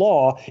martial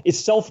law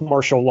is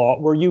self-martial law,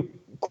 where you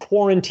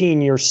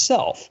quarantine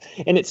yourself.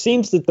 And it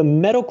seems that the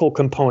medical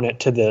component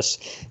to this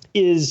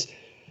is,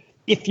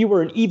 if you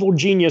were an evil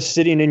genius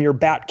sitting in your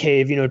bat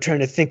cave, trying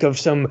to think of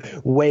some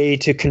way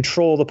to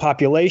control the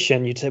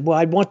population, you'd say, well,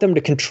 I'd want them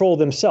to control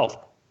themselves.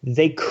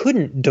 They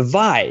couldn't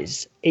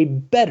devise a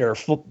better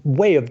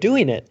way of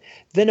doing it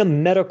than a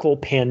medical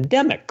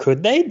pandemic,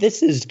 could they?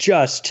 This is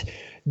just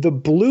the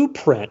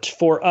blueprint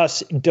for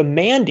us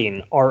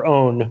demanding our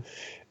own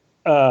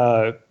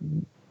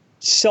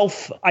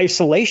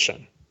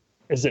self-isolation.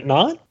 Is it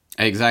not?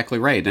 Exactly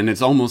right. And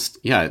it's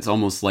almost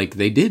like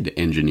they did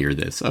engineer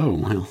this.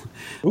 Oh,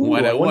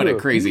 well, what a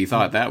crazy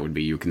thought that would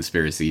be, you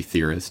conspiracy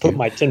theorist. Put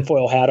my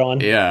tinfoil hat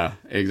on. Yeah,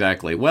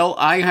 exactly. Well,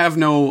 I have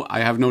no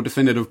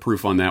definitive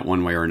proof on that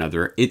one way or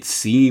another. It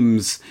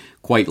seems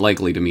quite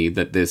likely to me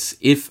that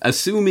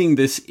assuming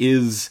this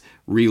is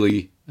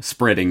really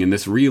spreading and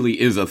this really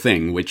is a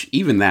thing, which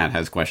even that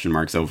has question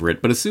marks over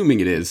it, but assuming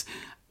it is,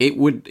 it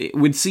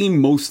would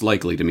seem most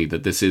likely to me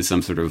that this is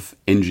some sort of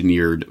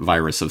engineered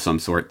virus of some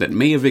sort that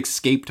may have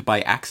escaped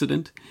by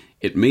accident.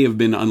 It may have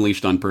been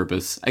unleashed on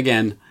purpose.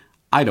 Again,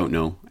 I don't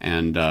know,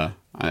 and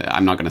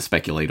I'm not going to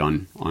speculate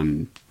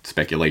on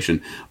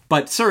speculation.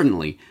 But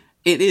certainly,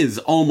 it is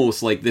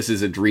almost like this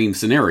is a dream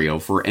scenario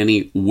for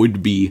any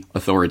would-be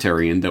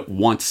authoritarian that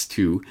wants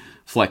to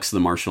flex the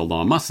martial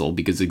law muscle,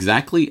 because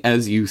exactly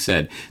as you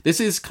said, this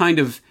is kind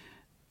of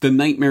the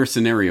nightmare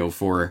scenario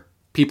for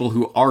people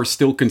who are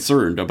still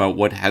concerned about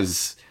what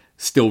has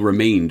still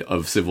remained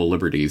of civil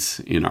liberties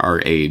in our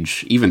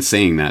age. Even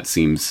saying that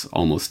seems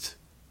almost,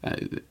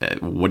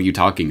 what are you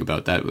talking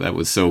about? That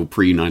was so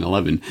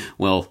pre-9/11.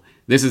 Well,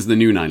 this is the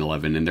new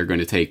 9/11, and they're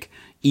going to take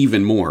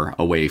even more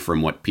away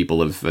from what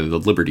people have, the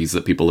liberties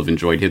that people have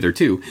enjoyed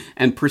hitherto.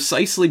 And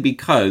precisely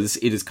because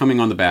it is coming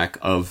on the back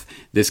of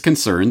this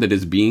concern that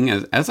is being,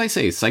 as I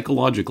say,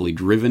 psychologically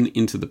driven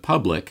into the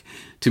public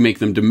to make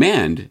them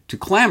demand, to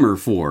clamor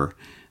for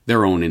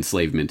their own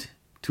enslavement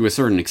to a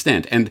certain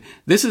extent. And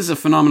this is a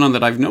phenomenon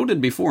that I've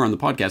noted before on the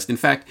podcast. In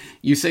fact,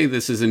 you say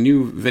this is a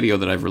new video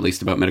that I've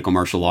released about medical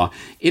martial law.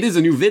 It is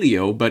a new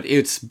video, but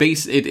it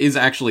is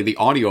actually the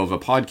audio of a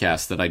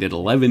podcast that I did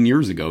 11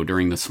 years ago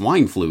during the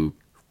swine flu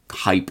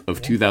hype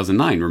of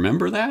 2009.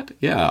 Remember that?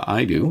 Yeah,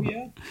 I do. Oh,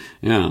 yeah.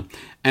 Yeah.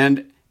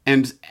 And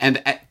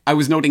I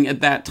was noting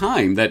at that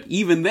time that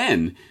even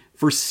then,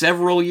 for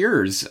several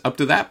years up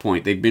to that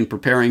point, they'd been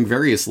preparing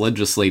various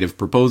legislative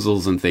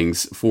proposals and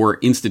things for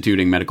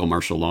instituting medical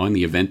martial law in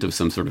the event of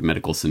some sort of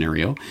medical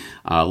scenario,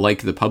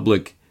 like the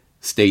Public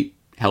State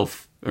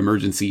Health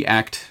Emergency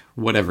Act,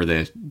 whatever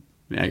the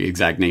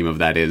exact name of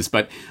that is.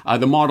 But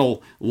the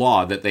model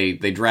law that they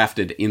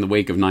drafted in the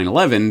wake of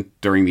 9/11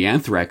 during the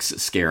anthrax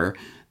scare,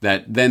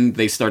 that then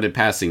they started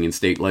passing in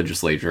state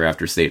legislature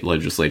after state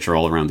legislature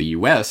all around the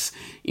U.S.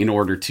 in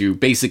order to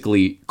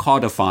basically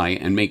codify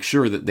and make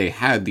sure that they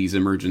had these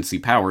emergency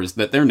powers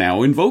that they're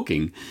now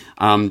invoking.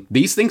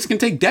 These things can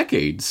take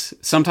decades.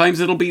 Sometimes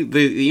it'll be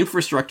the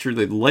infrastructure,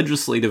 the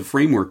legislative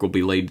framework will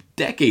be laid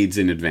decades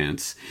in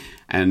advance.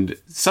 And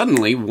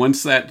suddenly,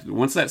 once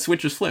that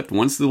switch is flipped,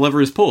 once the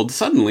lever is pulled,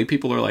 suddenly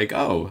people are like,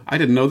 oh, I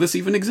didn't know this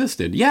even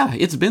existed. Yeah,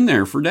 it's been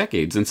there for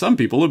decades, and some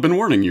people have been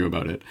warning you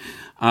about it.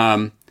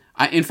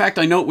 In fact,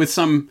 I note with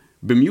some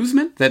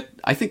bemusement that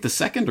I think the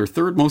second or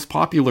third most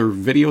popular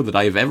video that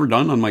I have ever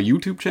done on my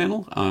YouTube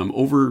channel,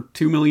 over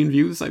 2 million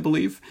views, I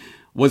believe,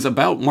 was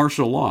about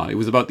martial law. It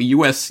was about the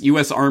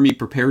U.S. Army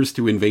prepares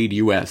to invade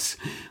U.S.,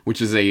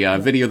 which is a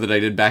video that I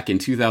did back in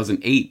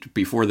 2008,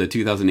 before the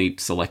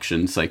 2008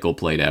 selection cycle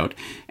played out.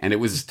 And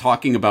it was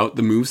talking about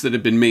the moves that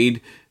had been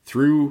made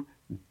through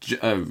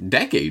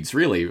decades,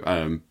 really.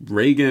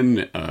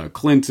 Reagan,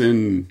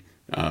 Clinton,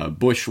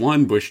 Bush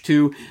 1, Bush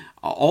 2...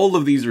 all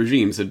of these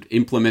regimes had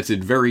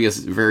implemented various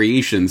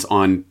variations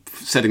on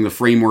setting the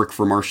framework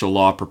for martial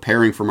law,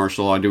 preparing for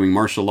martial law, doing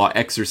martial law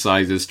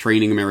exercises,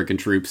 training American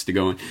troops to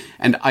go in.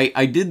 And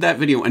I did that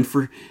video, and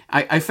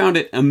I found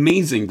it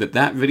amazing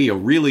that video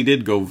really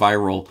did go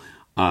viral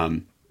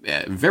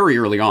very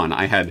early on.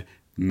 I had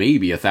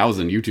maybe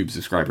 1,000 YouTube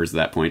subscribers at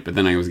that point, but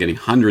then I was getting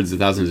hundreds of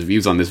thousands of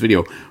views on this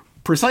video,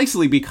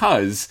 precisely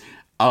because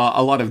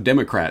a lot of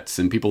Democrats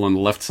and people on the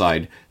left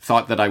side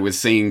thought that I was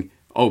saying,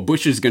 oh,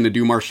 Bush is going to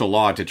do martial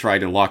law to try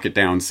to lock it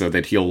down so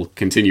that he'll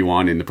continue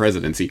on in the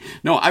presidency.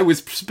 No, I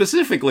was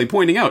specifically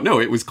pointing out, no,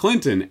 it was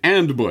Clinton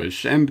and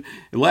Bush and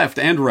left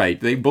and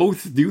right. They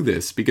both do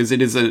this because it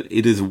is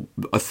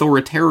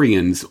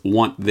authoritarians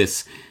want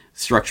this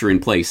structure in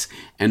place.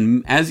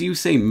 And as you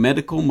say,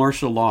 medical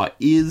martial law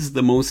is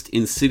the most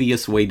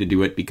insidious way to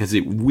do it because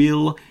it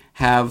will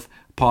have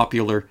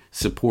popular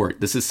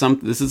support. This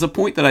is a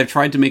point that I've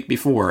tried to make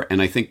before,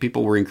 and I think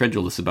people were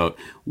incredulous about.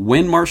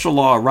 When martial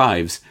law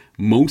arrives,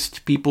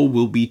 most people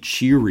will be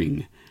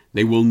cheering.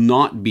 They will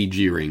not be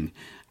jeering.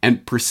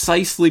 And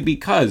precisely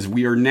because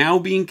we are now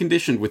being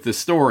conditioned with the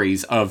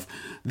stories of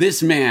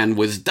this man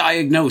was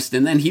diagnosed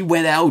and then he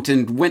went out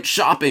and went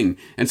shopping,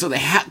 and so they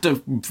had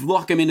to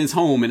lock him in his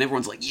home, and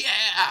everyone's like,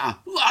 yeah,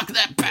 lock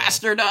that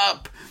bastard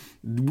up.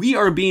 We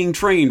are being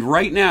trained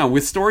right now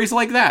with stories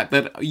like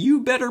that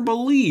you better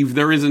believe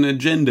there is an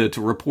agenda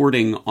to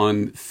reporting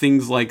on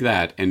things like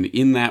that, and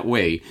in that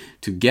way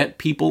to get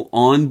people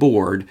on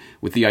board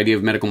with the idea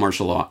of medical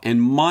martial law.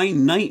 And my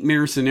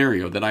nightmare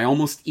scenario that I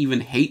almost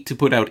even hate to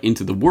put out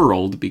into the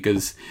world,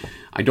 because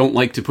I don't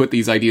like to put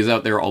these ideas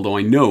out there, although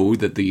I know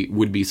that the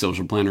would-be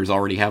social planners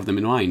already have them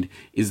in mind,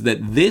 is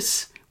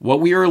that what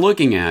we are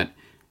looking at,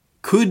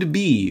 could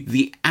be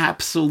the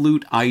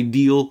absolute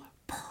ideal,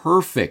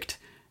 perfect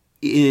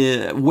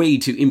way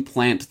to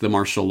implant the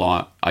martial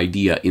law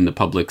idea in the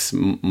public's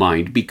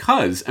mind.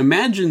 Because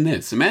imagine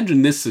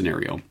this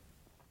scenario.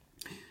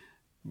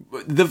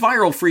 The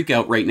viral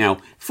freakout right now,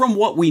 from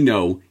what we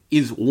know,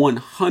 is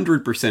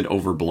 100%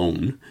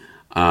 overblown.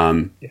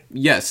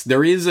 Yes,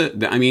 there is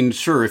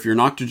sure, if you're an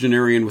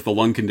octogenarian with a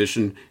lung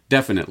condition,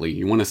 definitely,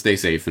 you want to stay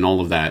safe and all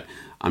of that.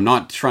 I'm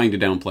not trying to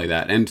downplay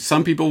that. And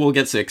some people will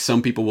get sick,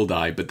 some people will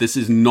die, but this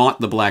is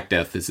not the Black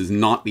Death. This is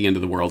not the end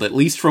of the world, at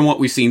least from what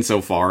we've seen so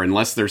far,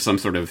 unless there's some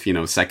sort of,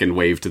 second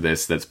wave to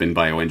this that's been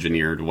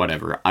bioengineered,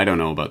 whatever. I don't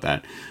know about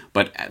that.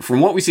 But from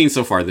what we've seen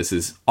so far, this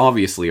is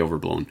obviously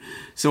overblown.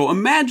 So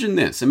imagine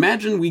this.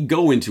 Imagine we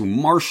go into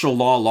martial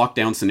law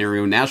lockdown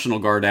scenario, National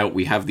Guard out.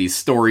 We have these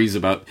stories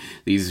about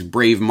these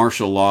brave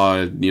martial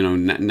law,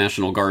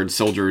 National Guard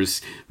soldiers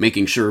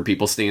making sure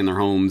people stay in their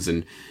homes,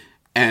 and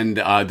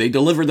they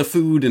deliver the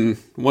food and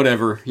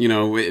whatever,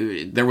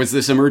 there was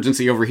this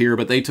emergency over here,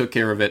 but they took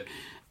care of it.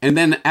 And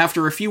then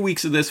after a few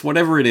weeks of this,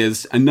 whatever it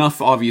is,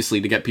 enough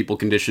obviously to get people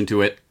conditioned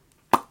to it,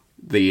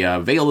 the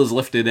veil is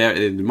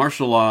lifted,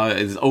 martial law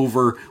is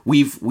over,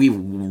 we've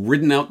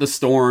ridden out the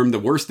storm, the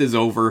worst is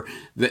over.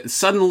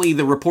 Suddenly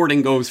the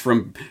reporting goes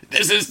from,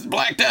 this is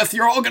Black Death,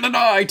 you're all gonna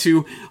die,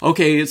 to,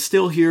 okay, it's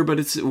still here, but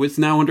it's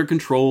now under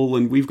control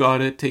and we've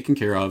got it taken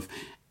care of.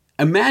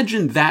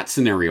 Imagine that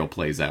scenario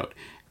plays out.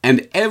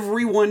 And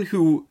everyone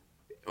who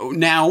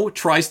now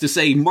tries to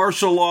say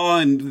martial law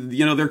and,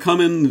 they're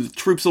coming,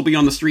 troops will be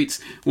on the streets,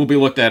 will be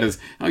looked at as,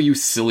 oh, you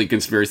silly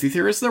conspiracy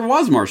theorists, there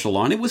was martial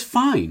law and it was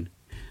fine.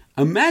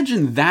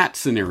 Imagine that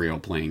scenario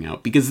playing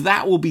out, because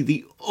that will be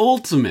the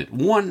ultimate,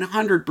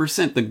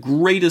 100%, the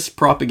greatest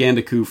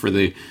propaganda coup for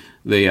the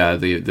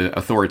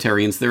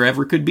authoritarians there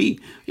ever could be.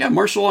 Yeah,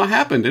 martial law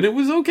happened and it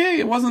was okay.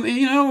 It wasn't,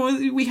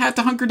 we had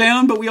to hunker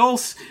down, but we all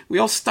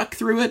stuck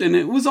through it and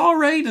it was all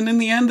right. And in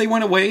the end, they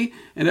went away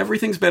and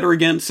everything's better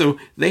again. So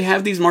they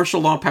have these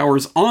martial law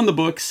powers on the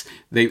books.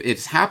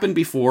 It's happened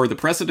before. The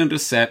precedent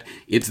is set.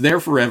 It's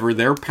there forever.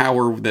 Their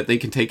power that they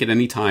can take at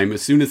any time.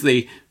 As soon as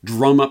they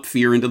drum up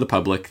fear into the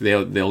public,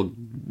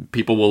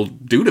 people will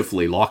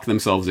dutifully lock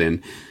themselves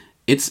in.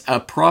 It's a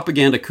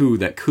propaganda coup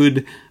that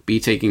could be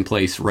taking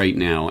place right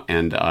now,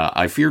 and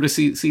I fear to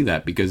see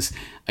that, because,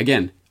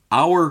 again,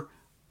 our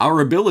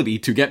ability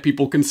to get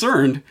people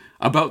concerned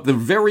about the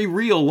very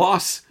real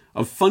loss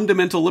of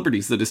fundamental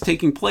liberties that is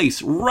taking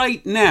place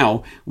right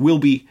now will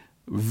be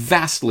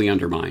vastly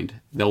undermined.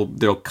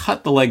 They'll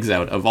cut the legs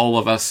out of all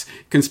of us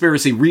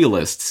conspiracy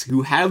realists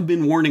who have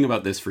been warning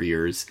about this for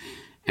years,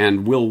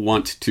 and will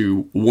want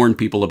to warn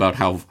people about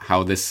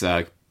how this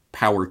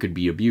power could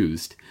be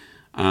abused.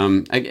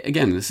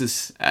 Again,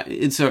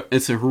 it's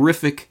a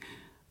horrific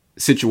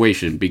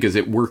situation because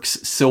it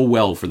works so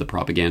well for the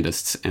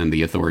propagandists and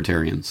the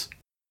authoritarians.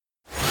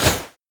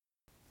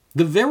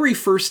 The very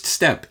first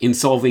step in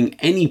solving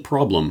any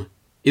problem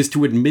is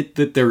to admit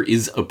that there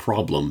is a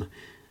problem.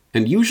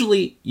 And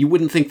usually you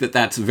wouldn't think that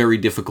that's very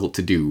difficult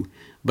to do,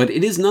 but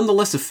it is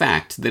nonetheless a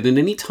fact that in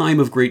any time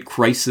of great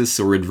crisis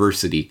or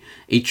adversity,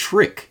 a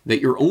trick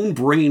that your own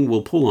brain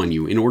will pull on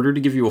you in order to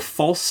give you a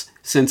false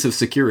sense of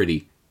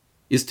security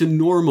is to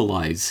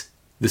normalize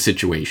the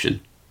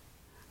situation.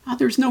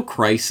 There's no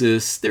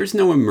crisis, there's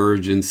no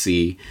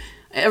emergency,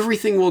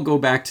 everything will go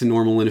back to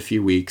normal in a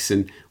few weeks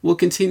and we'll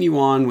continue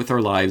on with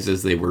our lives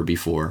as they were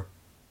before.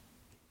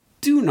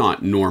 Do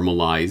not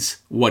normalize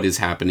what is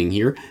happening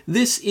here.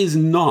 This is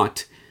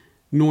not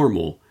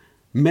normal.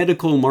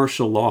 Medical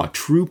martial law,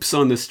 troops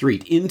on the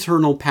street,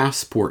 internal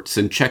passports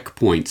and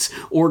checkpoints,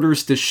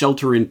 orders to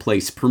shelter in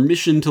place,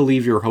 permission to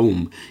leave your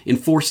home,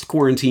 enforced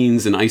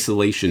quarantines and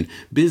isolation,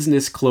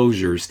 business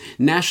closures,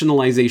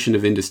 nationalization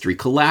of industry,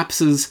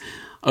 collapses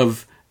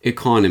of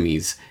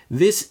economies.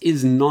 This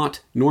is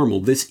not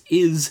normal. This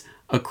is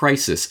a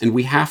crisis, and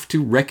we have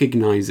to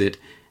recognize it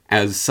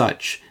as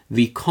such.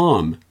 The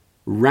calm,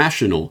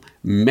 rational,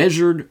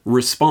 measured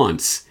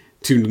response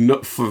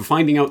to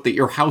finding out that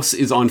your house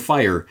is on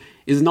fire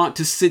is not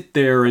to sit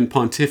there and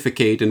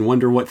pontificate and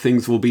wonder what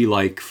things will be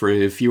like for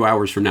a few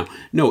hours from now.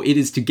 No, it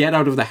is to get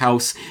out of the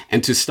house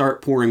and to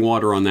start pouring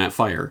water on that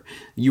fire.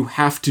 You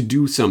have to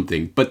do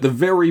something, but the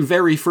very,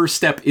 very first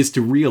step is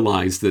to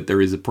realize that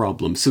there is a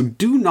problem. So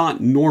do not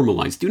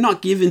normalize, do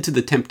not give in to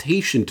the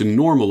temptation to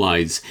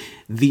normalize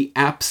the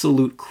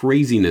absolute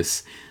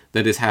craziness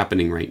that is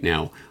happening right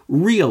now.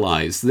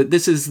 Realize that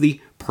this is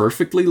the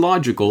perfectly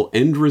logical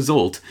end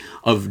result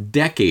of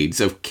decades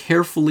of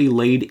carefully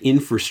laid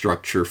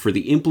infrastructure for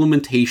the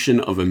implementation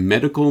of a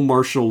medical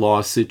martial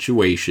law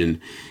situation.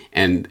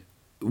 And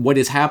what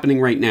is happening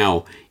right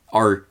now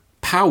are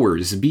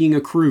powers being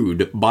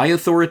accrued by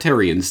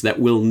authoritarians that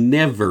will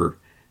never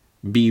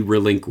be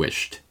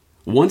relinquished.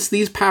 Once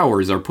these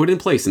powers are put in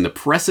place and the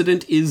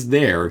precedent is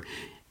there,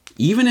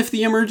 even if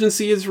the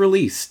emergency is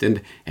released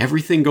and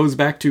everything goes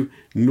back to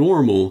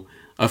normal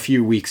a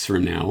few weeks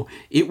from now,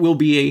 it will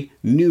be a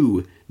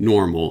new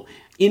normal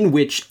in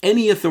which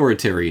any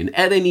authoritarian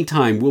at any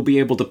time will be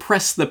able to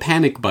press the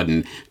panic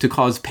button to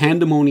cause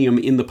pandemonium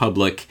in the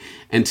public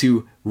and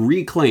to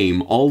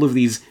reclaim all of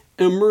these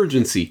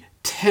emergency,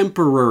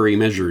 temporary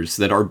measures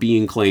that are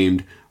being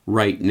claimed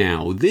right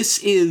now. This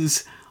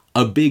is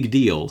a big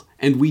deal,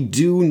 and we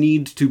do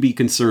need to be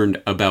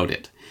concerned about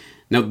it.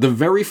 Now, the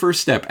very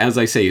first step, as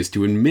I say, is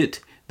to admit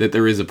that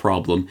there is a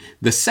problem.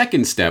 The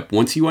second step,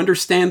 once you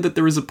understand that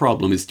there is a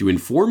problem, is to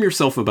inform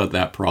yourself about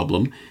that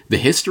problem, the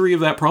history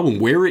of that problem,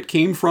 where it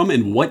came from,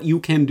 and what you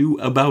can do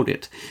about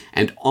it.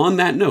 And on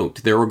that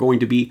note, there are going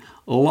to be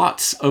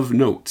lots of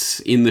notes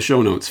in the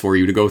show notes for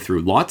you to go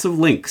through, lots of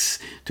links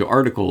to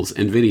articles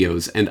and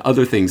videos and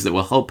other things that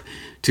will help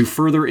to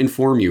further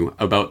inform you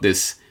about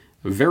this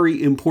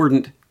very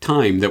important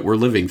time that we're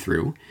living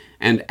through.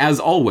 And as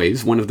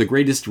always, one of the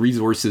greatest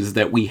resources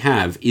that we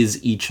have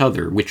is each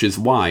other, which is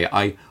why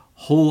I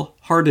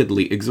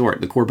wholeheartedly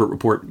exhort the Corbett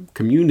Report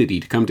community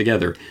to come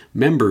together.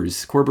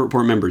 Members, Corbett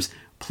Report members,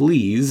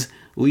 please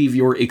leave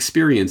your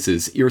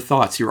experiences, your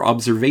thoughts, your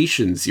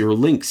observations, your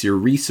links, your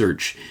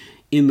research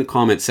in the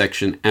comment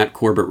section at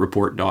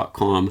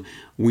corbettreport.com.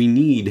 We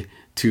need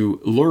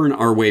to learn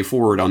our way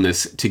forward on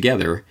this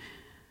together.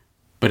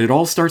 But it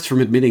all starts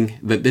from admitting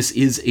that this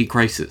is a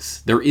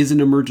crisis. There is an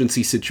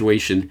emergency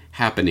situation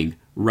happening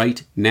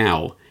right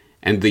now.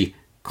 And the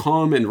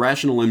calm and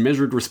rational and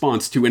measured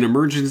response to an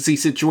emergency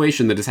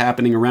situation that is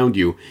happening around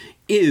you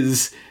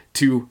is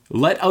to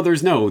let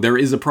others know there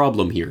is a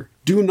problem here.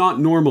 Do not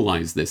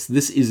normalize this.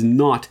 This is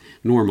not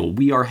normal.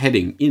 We are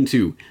heading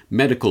into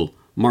medical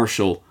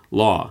martial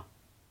law.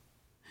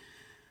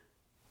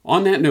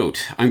 On that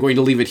note, I'm going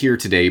to leave it here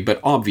today, but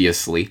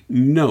obviously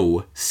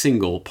no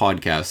single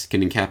podcast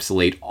can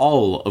encapsulate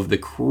all of the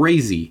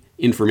crazy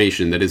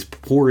information that is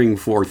pouring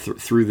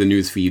forth through the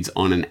news feeds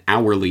on an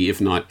hourly, if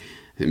not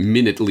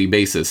minutely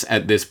basis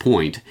at this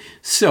point.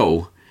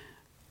 So,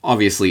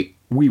 obviously,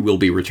 we will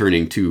be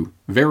returning to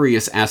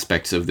various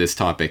aspects of this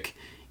topic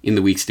in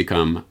the weeks to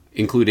come,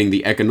 including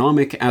the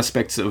economic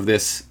aspects of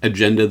this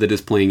agenda that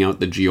is playing out,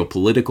 the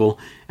geopolitical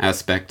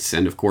aspects,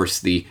 and of course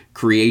the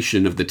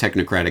creation of the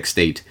technocratic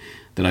state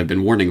that I've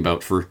been warning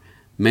about for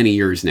many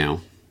years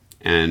now.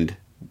 And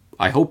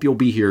I hope you'll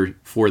be here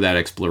for that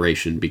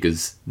exploration,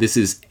 because this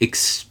is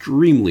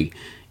extremely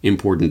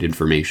important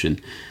information.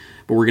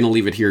 But we're going to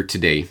leave it here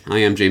today. I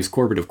am James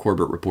Corbett of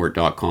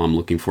CorbettReport.com,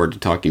 looking forward to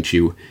talking to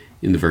you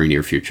in the very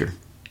near future.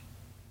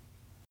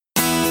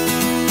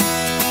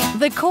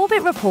 The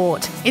Corbett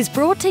Report is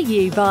brought to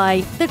you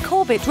by the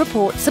Corbett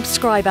Report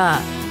subscriber,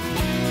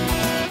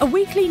 a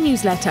weekly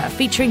newsletter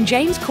featuring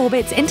James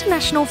Corbett's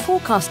International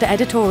Forecaster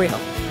editorial,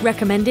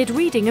 recommended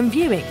reading and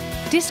viewing,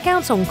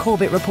 discounts on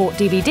Corbett Report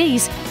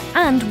DVDs,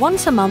 and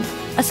once a month,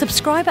 a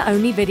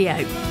subscriber-only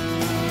video.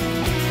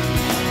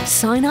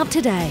 Sign up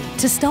today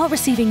to start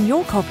receiving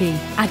your copy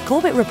at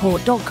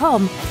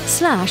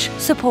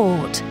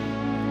CorbettReport.com/support.